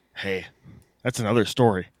 Hey, that's another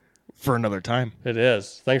story for another time. It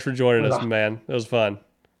is. Thanks for joining us, man. It was fun.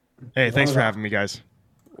 Hey, thanks for having me, guys.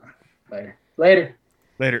 Later.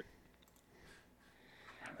 Later.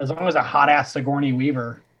 As long as a hot ass Sigourney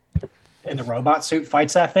Weaver in the robot suit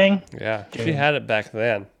fights that thing, Yeah, she Dude. had it back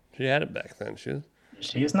then.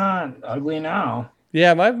 she's not ugly now.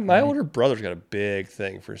 Yeah, my older brother's got a big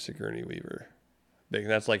thing for Sigourney Weaver.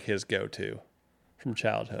 That's like his go-to from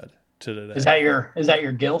childhood to today. Is that your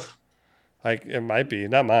gilf? Like it might be,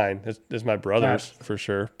 not mine. It's my brother's for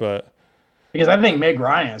sure. But Because I think Meg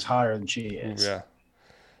Ryan is hotter than she is.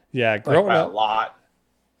 yeah. Like, Growing by a up, lot.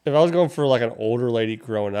 if I was going for like an older lady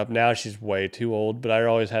growing up, now she's way too old. But I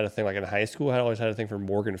always had a thing like in high school. I always had a thing for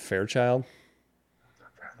Morgan Fairchild. I'm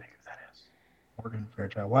trying to think who that is. Morgan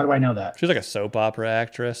Fairchild. Why do I know that? She's like a soap opera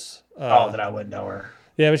actress. That I wouldn't know her.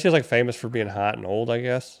 Yeah, but she was like famous for being hot and old, I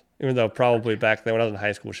guess. Even though probably back then when I was in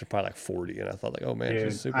high school, she was probably like 40, and I thought like, oh man,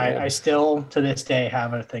 Dude, she's super I old. still to this day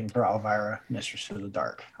have a thing for Elvira, Mistress of the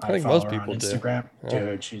Dark. I think follow most her people on do. Instagram. Yeah.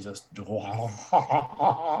 Dude, she's just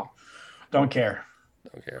don't care.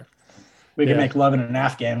 Don't care. We can Yeah. make love in an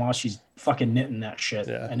Afghan while she's fucking knitting that shit,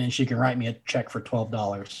 Yeah. and then she can write me a check for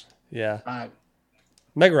 $12. Yeah,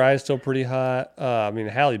 Meg Ryan's still pretty hot. Halle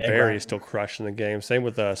Berry Ryan. is still crushing the game. Same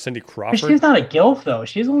with Cindy But Crawford. she's not a gilf though.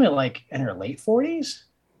 She's only like in her late 40s.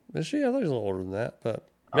 Is she? I thought she was a little older than that, but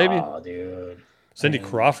maybe. Oh, dude. Cindy man.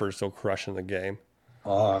 Crawford's still crushing the game.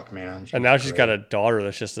 Fuck, man. And now she's got a daughter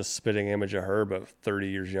that's just a spitting image of her, but 30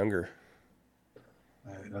 years younger.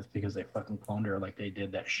 That's because they fucking cloned her like they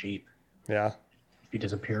did that sheep. Yeah. She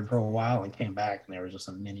disappeared for a while and came back, and there was just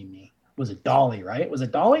a mini me. Was it Dolly? Right? Was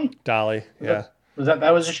it Dolly? Dolly. Yeah. Was that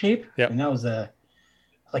was a sheep? Yep. And that was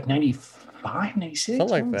like 95, 96?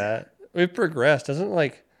 Something like that. We've progressed. Doesn't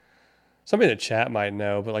like somebody in the chat might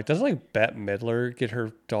know, but like doesn't like Bette Midler get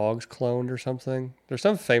her dogs cloned or something? There's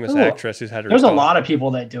some famous Ooh. actress who's had her. There's a dog- lot of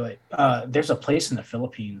people that do it. There's a place in the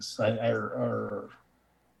Philippines or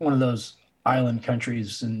one of those island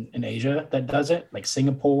countries in Asia that does it, like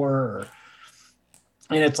Singapore,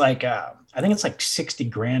 and it's like I think it's like 60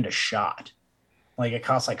 grand a shot. Like it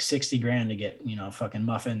costs like 60 grand to get fucking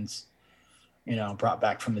muffins, brought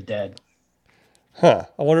back from the dead. Huh.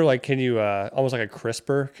 I wonder, like, can you almost like a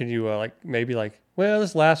CRISPR? Can you like maybe like, well,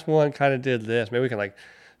 this last one kind of did this. Maybe we can like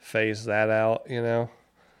phase that out.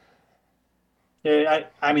 Yeah,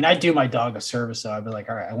 I do my dog a service, so I'd be like,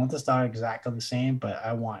 all right, I want this dog exactly the same, but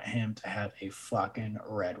I want him to have a fucking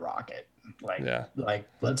red rocket. Yeah. Like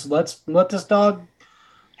let's let this dog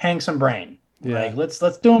hang some brain. Yeah. Like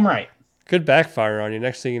let's do him right. Could backfire on you.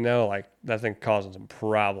 Next thing you know, like that thing causing some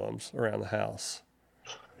problems around the house.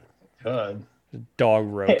 Good. Dog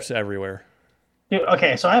ropes everywhere. Dude,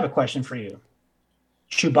 okay, so I have a question for you.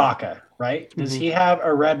 Chewbacca, right? Does he have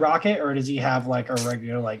a red rocket or does he have like a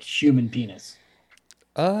regular like human penis?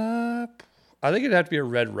 I think it'd have to be a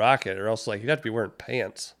red rocket, or else like you'd have to be wearing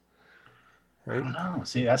pants. I Right? don't know.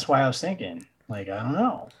 See, that's why I was thinking. Like, I don't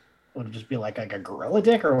know. Would it just be like a gorilla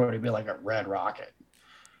dick, or would it be like a red rocket?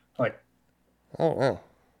 Like, I don't know.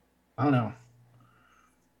 I don't know.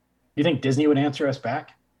 You think Disney would answer us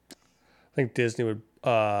back? I think Disney would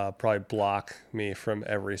probably block me from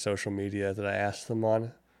every social media that I asked them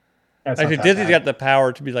on. That's not Actually, that Disney's bad. got the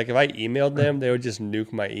power to be like, if I emailed them, they would just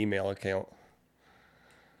nuke my email account.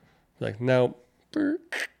 Like, no. I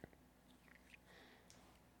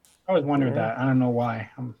always wondered that. I don't know why.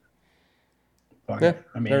 Fuck Yeah, it.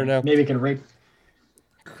 I mean, never know. maybe it could rape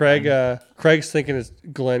Craig's thinking it's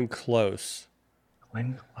Glenn Close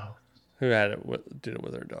Glenn Close. who did it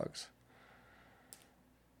with her dogs.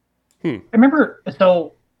 I remember.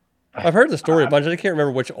 So I've heard the story a bunch. I can't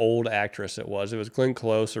remember which old actress it was. It was Glenn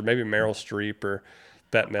Close or maybe Meryl Streep or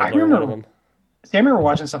Bette Midler, remember- one of them. See, I remember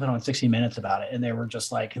watching something on 60 Minutes about it, and they were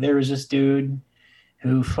just like, there was this dude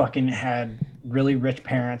who fucking had really rich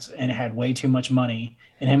parents and had way too much money,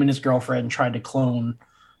 and him and his girlfriend tried to clone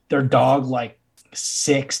their dog like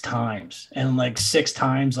 6 times, and like 6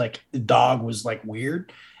 times, like the dog was like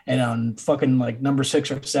weird, and on fucking like number 6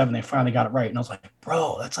 or 7, they finally got it right, and I was like,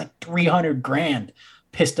 bro, that's like $300,000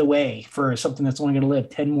 pissed away for something that's only going to live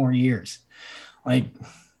 10 more years. Like,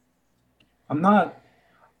 I'm not.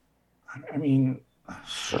 I mean,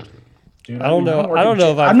 dude, I don't know. I'm I don't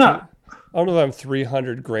know if I'm not. I don't know if I'm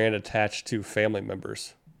 $300,000 attached to family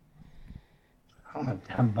members. I don't have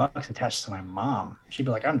 $10 attached to my mom. She'd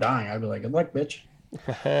be like, "I'm dying." I'd be like, "Good luck, bitch."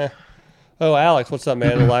 Oh, Alex, what's up,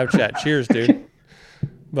 man? In the live chat. Cheers, dude.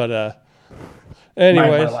 But My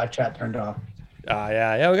anyways, live chat turned off.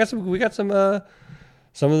 yeah. We got some of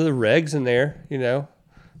the regs in there. You know,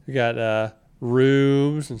 we got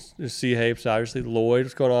Rubes and C-Hapes, obviously. Lloyd,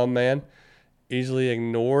 what's going on, man? Easily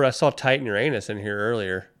ignored. I saw Titan Uranus in here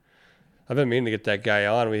earlier. I've been meaning to get that guy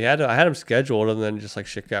on. I had him scheduled, and then just like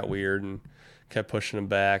shit got weird and kept pushing him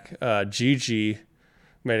back. Gigi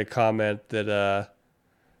made a comment that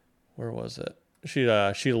where was it?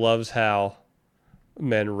 She loves how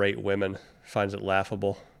men rate women, finds it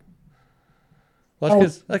laughable. Well,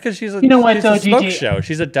 that's because she's a, You know what, she's though, a smoke Gigi? show.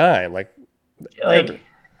 She's a dime. Like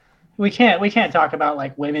We can't talk about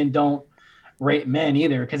like women don't rate men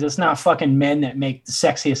either, because it's not fucking men that make the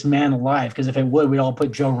sexiest man alive. Because if it would, we'd all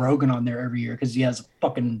put Joe Rogan on there every year, because he has a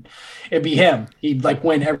fucking, it'd be him. He'd like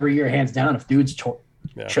win every year hands down if dudes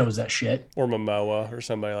chose that shit. or Momoa or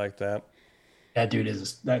somebody like that. That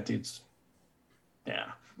dude's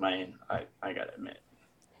yeah. I mean, I gotta admit.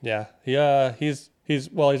 Yeah, he's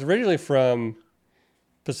originally from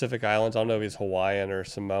Pacific Islands. I don't know if he's Hawaiian or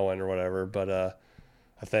Samoan or whatever, but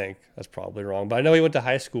I think that's probably wrong. But I know he went to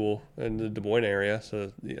high school in the Des Moines area,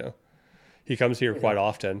 so you know he comes here quite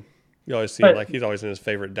often. You always see him, like he's always in his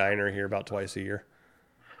favorite diner here about twice a year.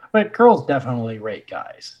 But girls definitely rate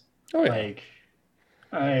guys. Oh yeah, Like,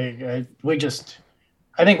 I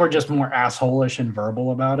think we're just more asshole-ish and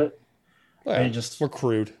verbal about it. Oh, yeah. We're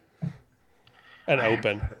crude and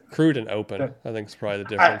open. Crude and open. I think is probably the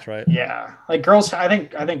difference, right? Yeah, like girls. I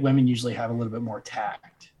think women usually have a little bit more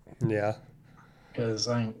tact. Yeah. Because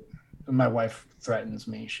my wife threatens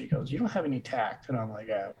me. She goes, "You don't have any tact," and I'm like,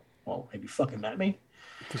 "Well, have you fucking met me?"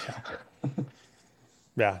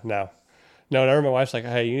 Yeah. No. And I remember my wife's like,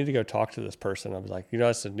 "Hey, you need to go talk to this person." I was like,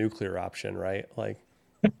 that's the nuclear option, right? Like,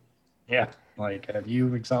 yeah. Like, have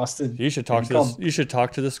you exhausted? you should talk to this. You should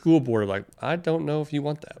talk to the school board. Like, I don't know if you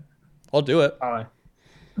want that. I'll do it.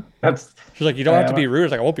 That's. She's like, you don't have to be rude. I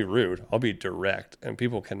was like, I won't be rude. I'll be direct. And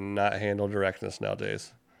people cannot handle directness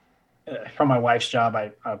nowadays. From my wife's job,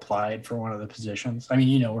 I applied for one of the positions. I mean,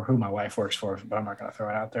 you know who my wife works for, but I'm not going to throw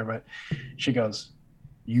it out there. But she goes,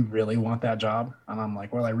 "You really want that job?" And I'm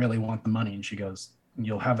like, "Well, I really want the money." And she goes,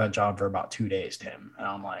 "You'll have that job for about 2 days, Tim." And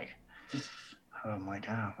I'm like,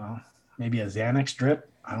 well, maybe a Xanax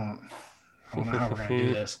drip. I don't know how we're going to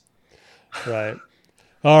do this. Right.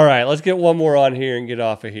 All right. Let's get one more on here and get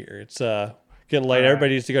off of here. It's getting late. All right.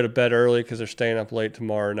 Everybody needs to go to bed early because they're staying up late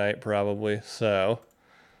tomorrow night, probably. So.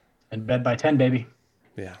 In bed by 10, baby.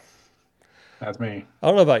 Yeah. That's me. I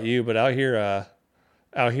don't know about you, but out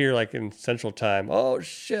here like in Central Time. Oh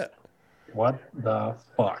shit. What the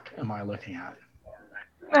fuck am I looking at?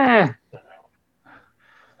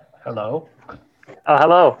 Hello?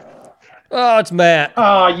 Hello. Oh, it's Matt.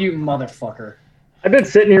 Oh, you motherfucker. I've been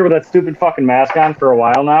sitting here with that stupid fucking mask on for a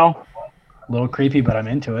while now. A little creepy, but I'm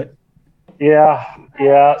into it. Yeah.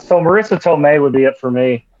 So Marissa Tomei would be it for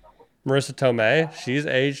me. Marissa Tomei. She's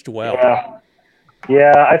aged well.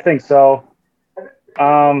 Yeah, I think so.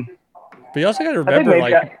 But you also got to remember, maybe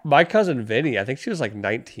like, my cousin Vinny, I think she was like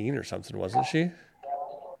 19 or something, wasn't she?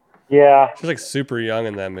 Yeah. She's like super young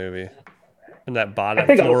in that movie. In that I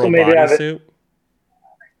think also floral maybe I have bodysuit.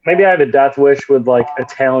 Maybe I have a death wish with like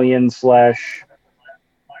Italian slash,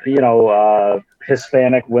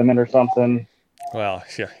 Hispanic women or something. Well,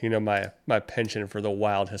 yeah, my penchant for the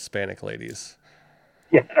wild Hispanic ladies.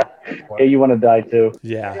 Yeah, you want to die too.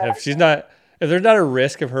 Yeah, if there's not a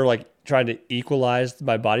risk of her like trying to equalize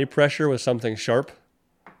my body pressure with something sharp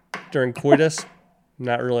during coitus,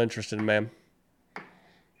 not real interested, ma'am.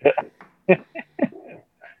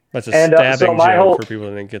 That's a stabbing joke for people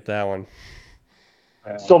that didn't get that one.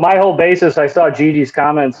 So my whole basis, I saw Gigi's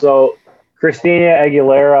comments. So Christina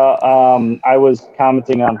Aguilera, I was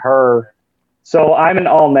commenting on her. So I'm an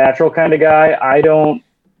all natural kind of guy. I don't,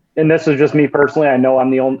 and this is just me personally. I know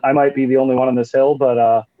I might be the only one on this hill, but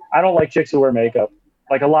I don't like chicks who wear makeup,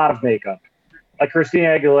 like a lot of makeup. Like Christina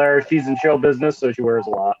Aguilera, she's in show business, so she wears a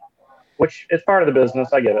lot, which is part of the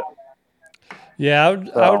business. I get it. Yeah,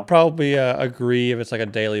 I would probably agree if it's like a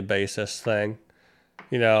daily basis thing.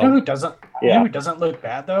 You know who doesn't? Yeah. You know who doesn't look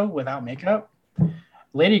bad though without makeup?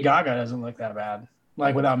 Lady Gaga doesn't look that bad.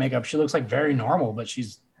 Like without makeup, she looks like very normal, but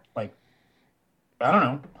she's like, I don't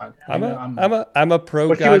know. I'm a pro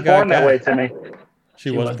Gaga. She was born that way to me.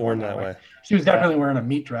 She was born that way. She was definitely wearing a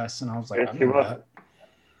meat dress, and I was like, I know that.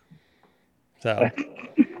 So,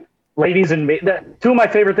 ladies and two of my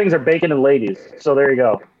favorite things are bacon and ladies. So there you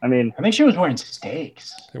go. I mean, I think she was wearing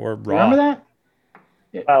steaks. They were raw. Remember that?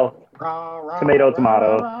 Yeah. Well,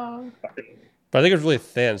 tomato. But I think it was really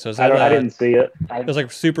thin. So is that I didn't see it. It was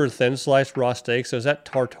like super thin sliced raw steak. So is that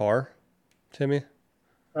tartare, Timmy?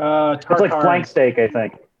 Tartare. It's like flank steak, I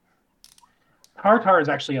think. Tartare is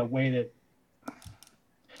actually a way that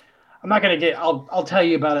I'm not gonna get. I'll tell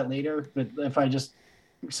you about it later. But if I just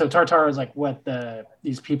tartare is like what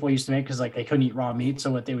these people used to make because like they couldn't eat raw meat.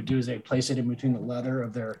 So what they would do is they'd place it in between the leather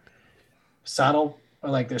of their saddle. Or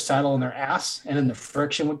like their saddle and their ass, and then the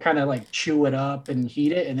friction would kind of like chew it up and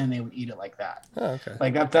heat it, and then they would eat it like that. Oh, okay.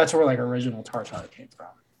 Like that's where like original tartare came from.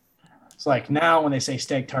 It's like now when they say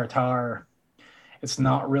steak tartare, it's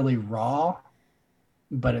not really raw,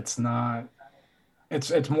 but it's not.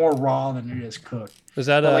 It's more raw than it is cooked. Is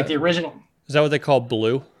that like the original? Is that what they call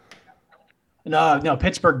blue? No.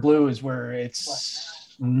 Pittsburgh blue is where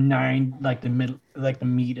it's 9. Like the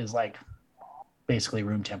meat is like basically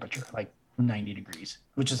room temperature, like 90 degrees,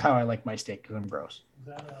 which is how I like my steak because I'm gross.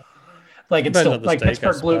 Like it's still like steak,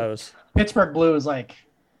 Pittsburgh blue. Pittsburgh blue is like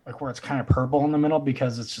where it's kind of purple in the middle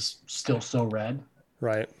because it's just still so red.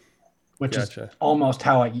 Right. Which is almost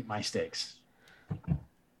how I eat my steaks.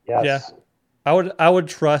 Yes. Yeah. I would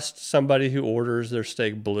trust somebody who orders their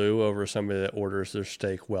steak blue over somebody that orders their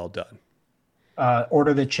steak well done.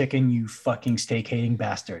 Order the chicken, you fucking steak hating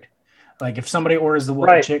bastard. Like if somebody orders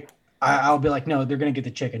the chicken. I'll be like, no, they're going to get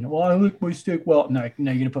the chicken. Well, I like my steak. Well, no,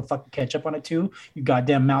 you're going to put fucking ketchup on it too. You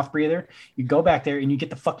goddamn mouth breather. You go back there and you get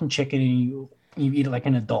the fucking chicken and you eat it like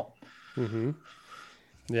an adult. Mm-hmm.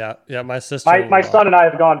 Yeah. Yeah. My sister. My son and I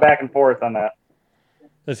have gone back and forth on that.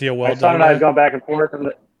 Is he a well done? My son and I have gone back and forth.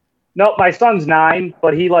 No, my son's 9,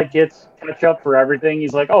 but he like gets ketchup for everything.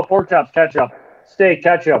 He's like, oh, pork chops, ketchup, steak,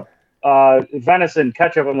 ketchup, venison,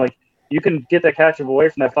 ketchup. I'm like, you can get that ketchup away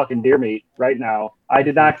from that fucking deer meat right now. I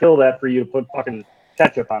did not kill that for you to put fucking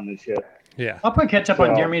ketchup on this shit. Yeah. I'll put ketchup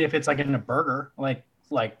on deer meat if it's like in a burger, like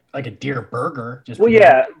a deer burger.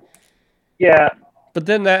 Yeah. But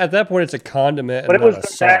then at that point, it's a condiment but and it was not a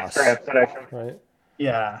the sauce. Right?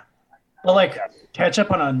 Yeah. But like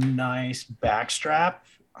ketchup on a nice backstrap,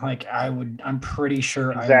 like I'm pretty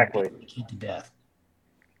sure exactly. I would beat to death.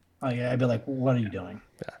 Like I'd be like, what are you doing?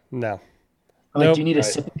 Yeah. No. Like, do you need a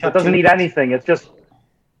sipping cup? It doesn't need anything. It's just.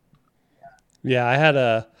 Yeah,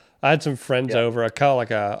 I had some friends over. I call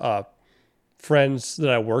like friends that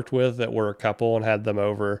I worked with that were a couple and had them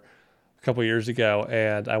over a couple years ago,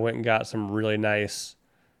 and I went and got some really nice,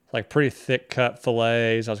 like pretty thick cut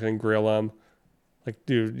fillets. I was going to grill them, like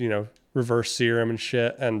do reverse sear them and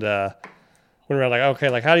shit. And went around like, okay,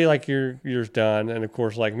 like how do you like yours done? And of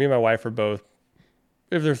course, like me and my wife are both,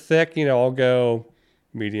 if they're thick, I'll go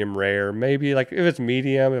medium rare. Maybe like if it's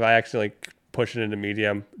medium, if I actually like push it into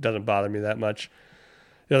medium, it doesn't bother me that much.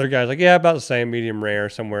 The other guy's like, yeah, about the same, medium rare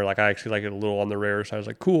somewhere. Like I actually like it a little on the rare side. I was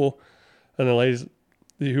like, cool. And the lady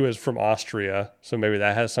who is from Austria, so maybe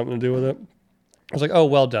that has something to do with it. I was like, oh,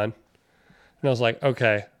 well done. And I was like,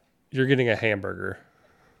 okay, you're getting a hamburger.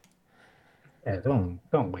 Yeah,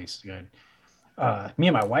 don't waste good. Me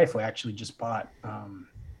and my wife, we actually just bought.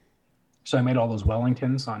 So I made all those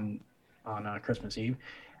Wellingtons on Christmas Eve,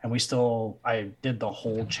 and I did the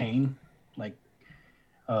whole chain, like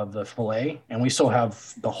the fillet, and we still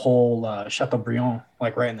have the whole Chateaubriand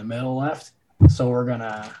like right in the middle left. So we're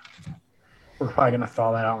probably gonna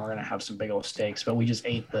thaw that out. And we're gonna have some big old steaks. But we just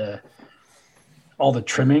ate all the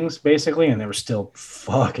trimmings basically, and they were still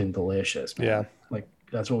fucking delicious, man. Yeah. Like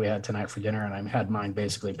that's what we had tonight for dinner, and I had mine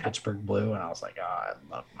basically Pittsburgh blue, and I was like, oh, I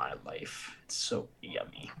love my life. It's so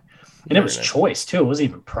yummy. And it was choice too. It wasn't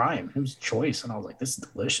even prime. It was choice, and I was like, this is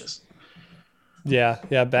delicious. Yeah.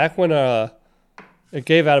 Back when it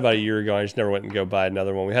gave out about a year ago, I just never went and go buy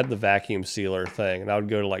another one. We had the vacuum sealer thing, and I would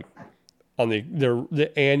go to like on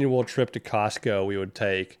the annual trip to Costco we would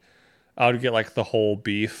take. I would get like the whole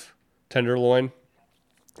beef tenderloin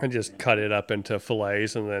and just cut it up into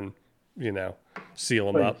fillets and then,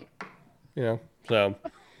 seal them up. So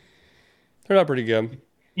they're not pretty good.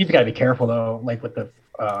 You've got to be careful though, like with the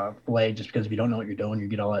fillet, just because if you don't know what you're doing, you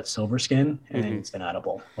get all that silver skin and it's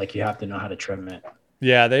inedible. Like you have to know how to trim it.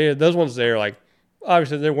 Yeah, those ones there, like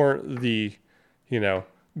obviously they weren't the,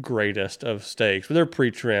 greatest of steaks, but they're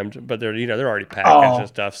pre-trimmed, but they're they're already packaged and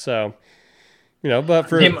stuff. So, but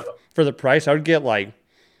for the price, I would get like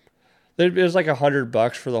it was like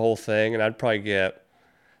 $100 for the whole thing, and I'd probably get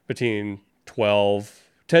between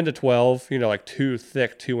 10 to 12, like 2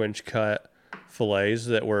 thick 2-inch cut fillets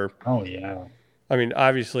that were. Oh yeah. I mean,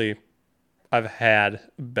 obviously, I've had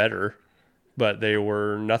better, but they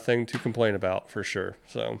were nothing to complain about for sure.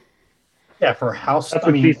 So. Yeah, for house. That's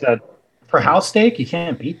what she said. For house steak, you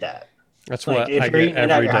can't beat that. That's what I get every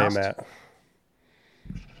day, Matt.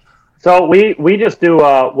 So we just do.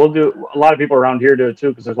 We'll do. A lot of people around here do it too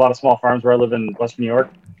because there's a lot of small farms where I live in Western New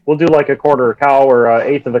York. We'll do like a quarter of a cow or an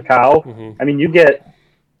eighth of a cow. I mean, you get.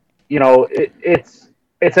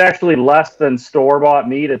 It's actually less than store bought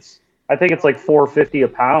meat. I think it's like $4.50 a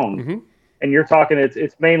pound, and you're talking.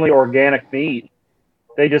 It's mainly organic meat.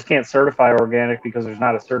 They just can't certify organic because there's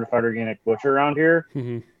not a certified organic butcher around here.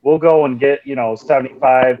 We'll go and get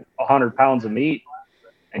 75, 100 pounds of meat,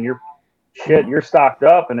 and you're stocked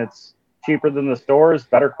up, and it's cheaper than the stores,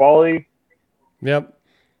 better quality. Yep.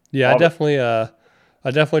 Yeah, I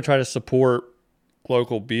definitely try to support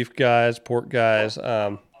local beef guys, pork guys.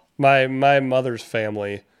 My mother's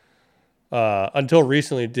family until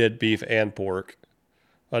recently did beef and pork.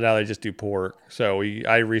 But now they just do pork. So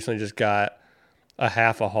I recently just got a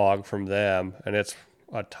half a hog from them, and it's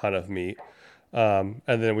a ton of meat. And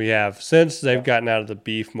then we have, since they've gotten out of the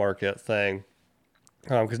beef market thing,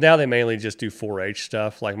 because now they mainly just do 4-H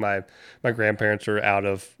stuff. Like my grandparents are out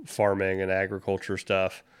of farming and agriculture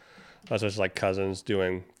stuff. So it's like cousins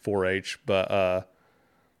doing 4-H. But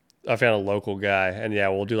I found a local guy, and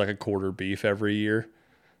we'll do like a quarter beef every year.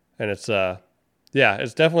 And it's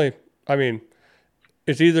definitely, I mean,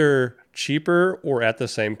 it's either cheaper or at the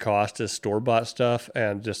same cost as store-bought stuff,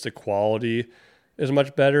 and just the quality is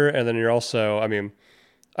much better. And then you're also, I mean,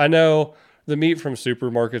 I know the meat from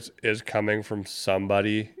supermarkets is coming from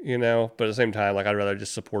somebody, but at the same time, like I'd rather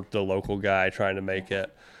just support the local guy trying to make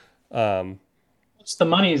it. It's the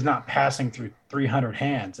money is not passing through 300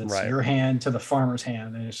 hands. It's right. Your hand to the farmer's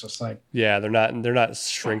hand, and it's just like they're not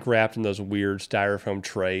shrink wrapped in those weird styrofoam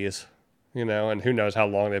trays, and who knows how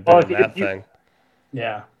long they've been in that thing.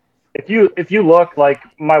 Yeah. If you look, like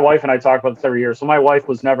my wife and I talk about this every year. So my wife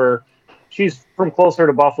she's from closer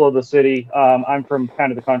to Buffalo, the city. I'm from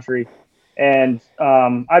kind of the country, and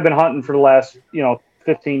I've been hunting for the last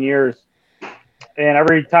 15 years. And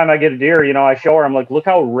every time I get a deer, I show her. I'm like, look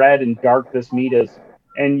how red and dark this meat is.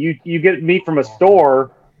 And you get meat from a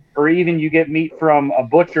store, or even you get meat from a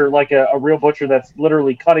butcher, like a real butcher that's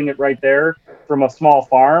literally cutting it right there from a small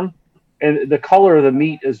farm. And the color of the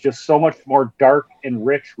meat is just so much more dark and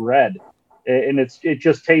rich red, and it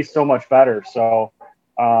just tastes so much better. So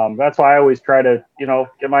that's why I always try to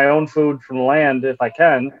get my own food from the land if I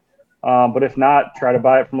can, but if not, try to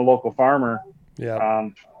buy it from a local farmer. Yeah,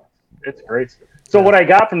 it's great. So what I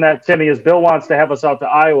got from that, Timmy, is Bill wants to have us out to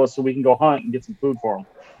Iowa so we can go hunt and get some food for him.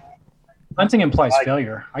 Hunting implies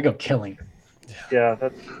failure. I go killing. Yeah,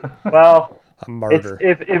 that's well. A murder.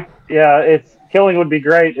 It's killing would be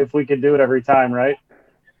great if we could do it every time, right?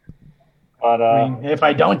 But I mean, if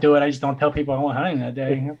I don't do it, I just don't tell people I went hunting that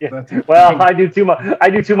day. Yeah. Well, I do too much. I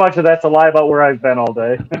do too much of that to lie about where I've been all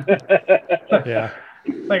day. Yeah.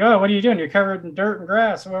 Like, oh, what are you doing? You're covered in dirt and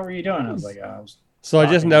grass. What were you doing? I was like, So I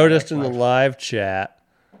just noticed in the live chat,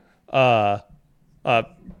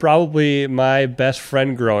 probably my best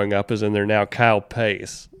friend growing up is in there now, Kyle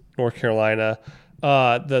Pace, North Carolina.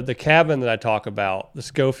 The cabin that I talk about, the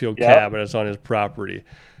Schofield cabin, is on his property.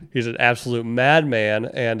 He's an absolute madman,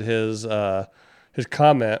 and his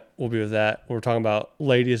comment will be with that. We're talking about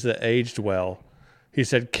ladies that aged well. He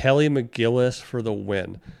said Kelly McGillis for the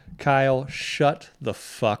win. Kyle, shut the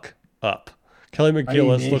fuck up. Kelly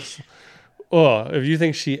McGillis if you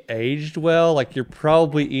think she aged well, like you're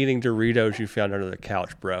probably eating Doritos you found under the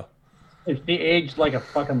couch, bro. If she aged like a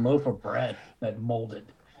fucking loaf of bread that molded,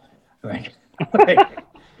 like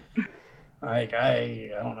I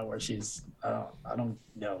don't know where she's. I don't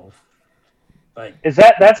know. Like,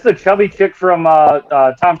 that's the chubby chick from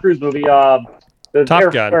Tom Cruise movie, the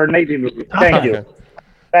Top Gun. or Navy movie. Top Thank Gun. you.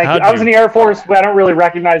 Thank you. How'd I was you- in the Air Force, but I don't really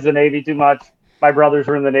recognize the Navy too much. My brothers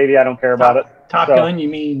were in the Navy. I don't care about it. Top So, Gun? You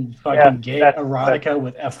mean fucking Yeah, gay that's- erotica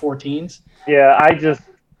with F-14s? Yeah,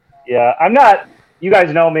 I'm not. You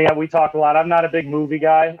guys know me. We talk a lot. I'm not a big movie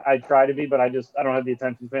guy. I try to be, but I don't have the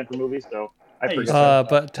attention span for movies, so I Hey, forget.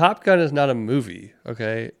 But Top Gun is not a movie,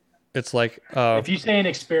 okay? It's like If you say an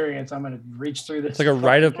experience, I'm gonna reach through this. it's like a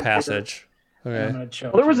rite of fucking passage. computer, and I'm Okay. gonna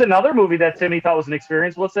choke Well, there was you. another movie that Timmy thought was an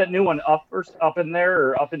experience. What's that new one? Up in there,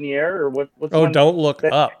 or Up in the Air, or what's the Oh, one? don't look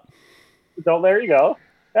up. Don't. There you go.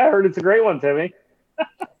 I heard it's a great one, Timmy.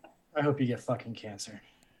 I hope you get fucking cancer.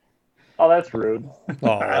 Oh, that's rude. Oh,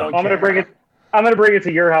 I don't I'm gonna care. bring it. I'm gonna bring it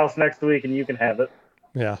to your house next week, and you can have it.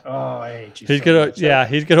 yeah. Oh, I hate you. He's so gonna much.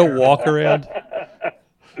 he's gonna walk around.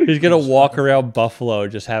 He's gonna walk around Buffalo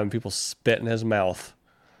just having people spit in his mouth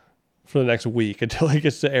for the next week until he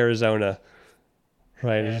gets to Arizona.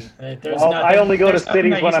 Right. And, Well, I only go to there's nothing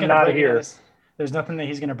cities that when he's I'm gonna not bring in here. this- There's nothing that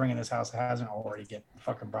he's gonna bring in this house that hasn't already get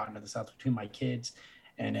fucking brought into this house between my kids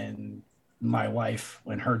and then my wife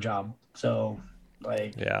and her job. So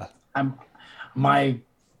like Yeah. I'm my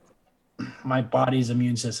body's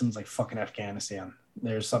immune system's like fucking Afghanistan.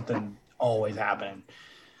 There's something always happening.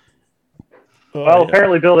 Well,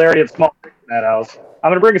 apparently Bill already had small dick in that house. I'm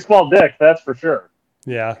gonna bring a small dick, that's for sure.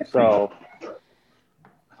 Yeah. So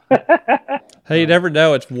Hey, you never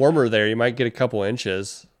know. It's warmer there. You might get a couple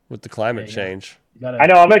inches with the climate Yeah, yeah. change. You gotta, I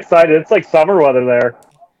know I'm excited. It's like summer weather there.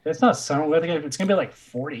 It's not summer weather. It's gonna be like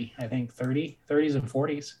 40, I think 30s and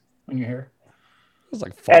 40s when you're here. It was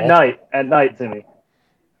like fall. At night, Timmy.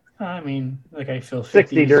 I mean, like I feel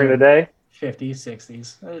 60 during the day. 50s,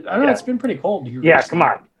 60s. I don't know. Yeah. It's been pretty cold here. Yeah, come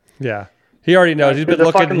on. Yeah. He already knows. He's been The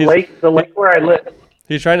looking. fucking He's, the lake where I live.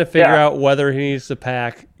 he's trying to figure Yeah. out whether he needs to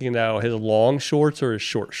pack, his long shorts or his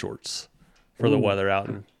short shorts for the weather out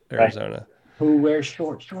in Arizona. Who wears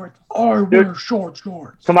short shorts? I wear short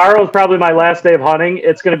shorts. Tomorrow is probably my last day of hunting.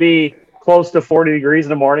 It's going to be close to 40 degrees in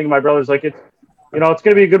the morning. My brother's like, it's going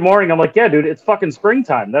to be a good morning. I'm like, yeah, dude, it's fucking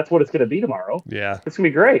springtime. That's what it's going to be tomorrow. Yeah. It's going to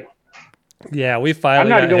be great. Yeah. We I'm finally.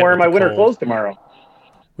 not got even hit wearing with my the winter cold. clothes tomorrow.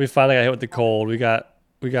 We finally got hit with the cold. We got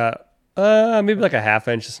maybe like a half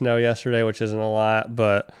inch of snow yesterday, which isn't a lot,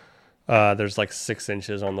 but there's like 6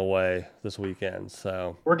 inches on the way this weekend.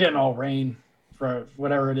 So We're getting all rain for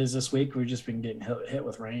whatever it is this week. We've just been getting hit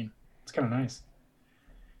with rain. It's kind of nice.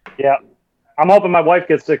 Yeah. I'm hoping my wife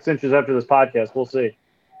gets 6 inches after this podcast. We'll see.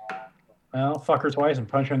 Well, fuck her twice and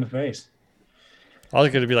punch her in the face. I was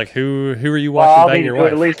going to be like, who are you Well, watching I'll bang need your to do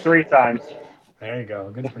it wife? at least 3 times. There you go.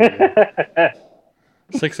 Good for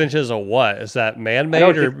you. 6 inches of what? Is that I know man-made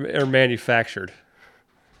what or manufactured?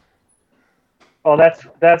 Oh,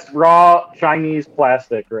 that's raw Chinese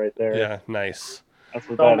plastic right there. Yeah, nice. That's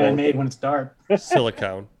what It's all that man is. made when it's dark.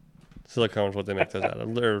 Silicone. Silicone is what they make those out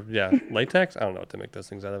of. Or, yeah, latex? I don't know what they make those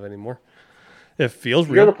things out of anymore. It feels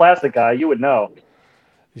You're the real. plastic guy. You would know.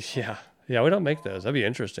 Yeah. Yeah, we don't make those. That'd be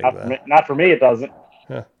interesting. though. Not for me, it doesn't.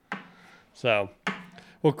 So,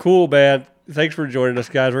 well, cool, man. Thanks for joining us,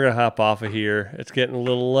 guys. We're going to hop off of here. It's getting a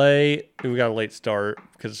little late. We got a late start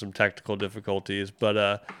because of some technical difficulties,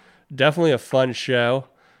 but definitely a fun show.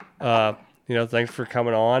 Thanks for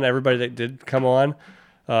coming on. Everybody that did come on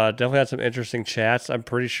definitely had some interesting chats. I'm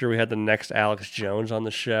pretty sure we had the next Alex Jones on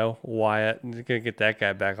the show. Wyatt, you're going to get that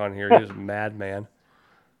guy back on here. He was a madman.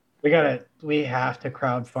 We have to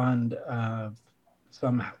crowdfund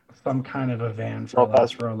some kind of a van for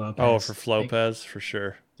Lopez. Lázaro Lopez. Oh, for Flopez, for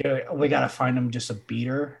sure. Dude, we got to find him just a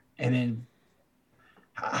beater, and then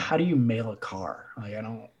how do you mail a car? Like I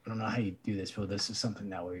don't know how you do this, but this is something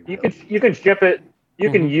that we You can ship it. You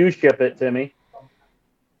can use ship it, Timmy.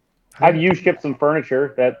 I've used ship some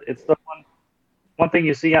furniture. That it's the one thing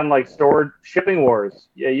you see on like stored shipping wars.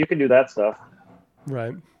 Yeah, you can do that stuff.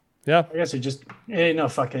 Right. Yeah. I guess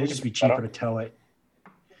fuck it. It'd just be cheaper to tow it.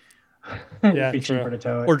 Yeah, It'd be true. cheaper to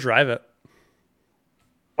tow it. Or drive it.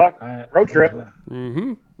 Fuck, road trip.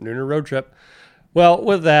 Mm-hmm. Nooner road trip. Well,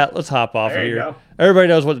 with that, let's hop off There of you here. go. Everybody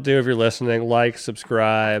knows what to do if you're listening. Like,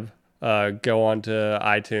 subscribe, go on to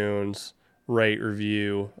iTunes, rate,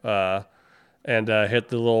 review, and hit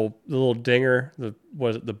the little dinger,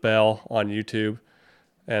 the bell on YouTube.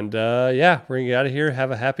 And we're gonna get out of here. Have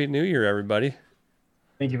a happy New Year, everybody.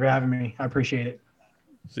 Thank you for having me. I appreciate it.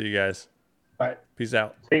 See you guys. Bye. Peace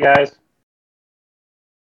out. See you guys.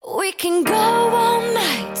 We We can go all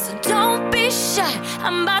night, so don't be shy.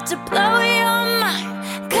 I'm about to blow your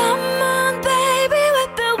mind. Come on, baby,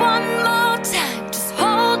 whip it one more time. Just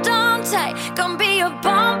hold on tight, gonna be a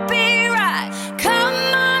bumpy ride. Come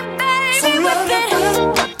on, baby, whip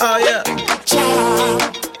it. Oh yeah.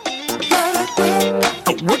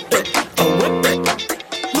 Whip it, whip it.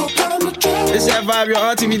 It's that vibe your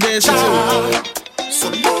auntie be dancing to.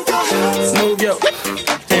 Move your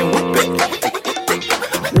and whip it.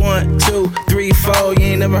 1, 2, 3, 4. You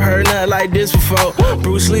ain't never heard nothing like this before.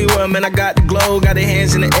 Bruce Lee, well, man, I got the glow. Got the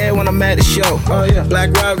hands in the air when I'm at the show. Oh yeah.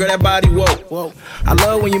 Black Wild girl, that body whoa. I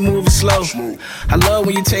love when you move it slow. I love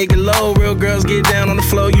when you take it low. Real girls get down on the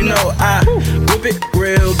floor, you know I whip it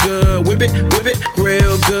real good. Whip it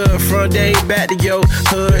real good. Front day, back to your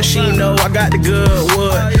hood. She know I got the good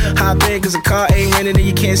wood. Hop in cause the car ain't rented and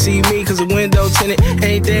you can't see me cause the window tinted.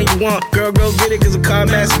 Anything you want, girl, go get it cause the car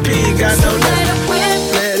Master P got no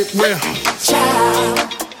limit. Let it whip. Child,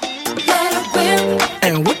 let it whip.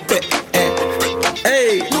 And whip it. And,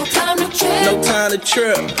 hey. No time to trip. No time to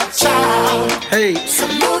trip. Child, hey. so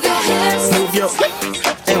move your hips. Move your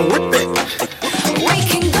and whip it. We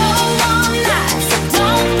can go all night, so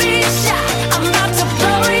don't be shy. I'm about to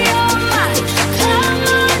blow your mind. Come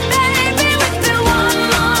on, baby, whip it one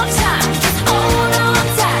more time. Just hold on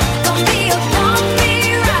tight, gonna be a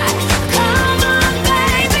bumpy ride. Come on,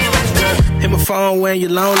 baby, whip it. Hit my phone when you're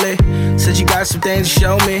lonely. Said you got some things to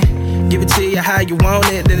show me. Give it to you how you want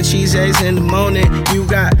it. Then the cheese eggs in the morning. You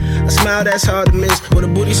got a smile that's hard to miss. With a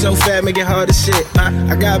booty so fat, make it hard to sit.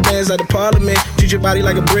 I got bands like the parliament. Treat your body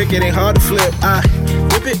like a brick, it ain't hard to flip. I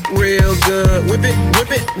whip it real good. Whip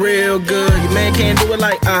it real good. Your man can't do it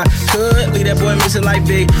like I could. Leave that boy missing like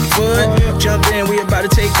Bigfoot. Jump in, we about to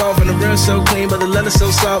take off. And the rim so clean, but the leather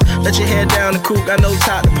so soft. Let your head down the coupe, got no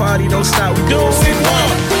top. The party don't stop. We do what we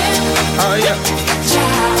want. Oh yeah.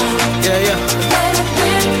 Yeah.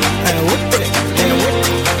 And whip it, and whip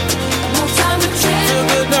it. No time to trip. Feel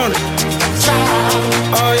good, don't it?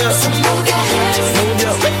 Oh yeah. So move your hips. Move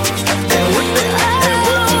your and whip it, and whip it.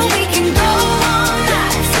 We can go all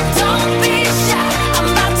night, so don't be shy. I'm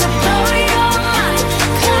about to blow your mind.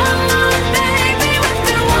 Come on, baby, whip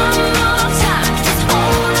it one more time. Just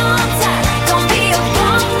hold on tight, gonna be a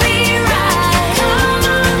bumpy ride. Come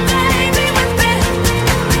on, baby, whip it.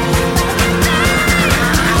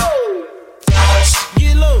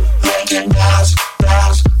 Get low. Making bounce,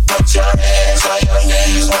 bounce. Put your hands on your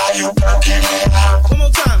knees while you working it out. One more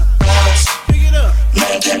time. Bounce, Pick it up.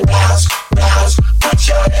 making bounce, bounce. Put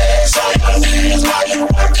your hands on your knees while you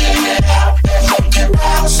working it out. And make it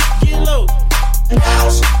bounce, Get low.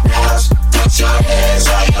 bounce, bounce. Put your hands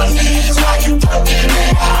on your knees while you working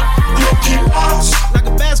it out. Make it bounce, Like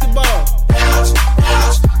a basketball. bounce,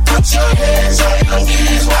 bounce. Put your hands on your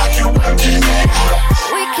knees while you working it out.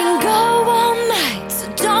 We can go all night, so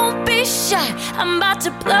don't be shy. I'm about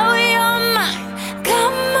to blow your mind.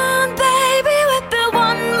 Come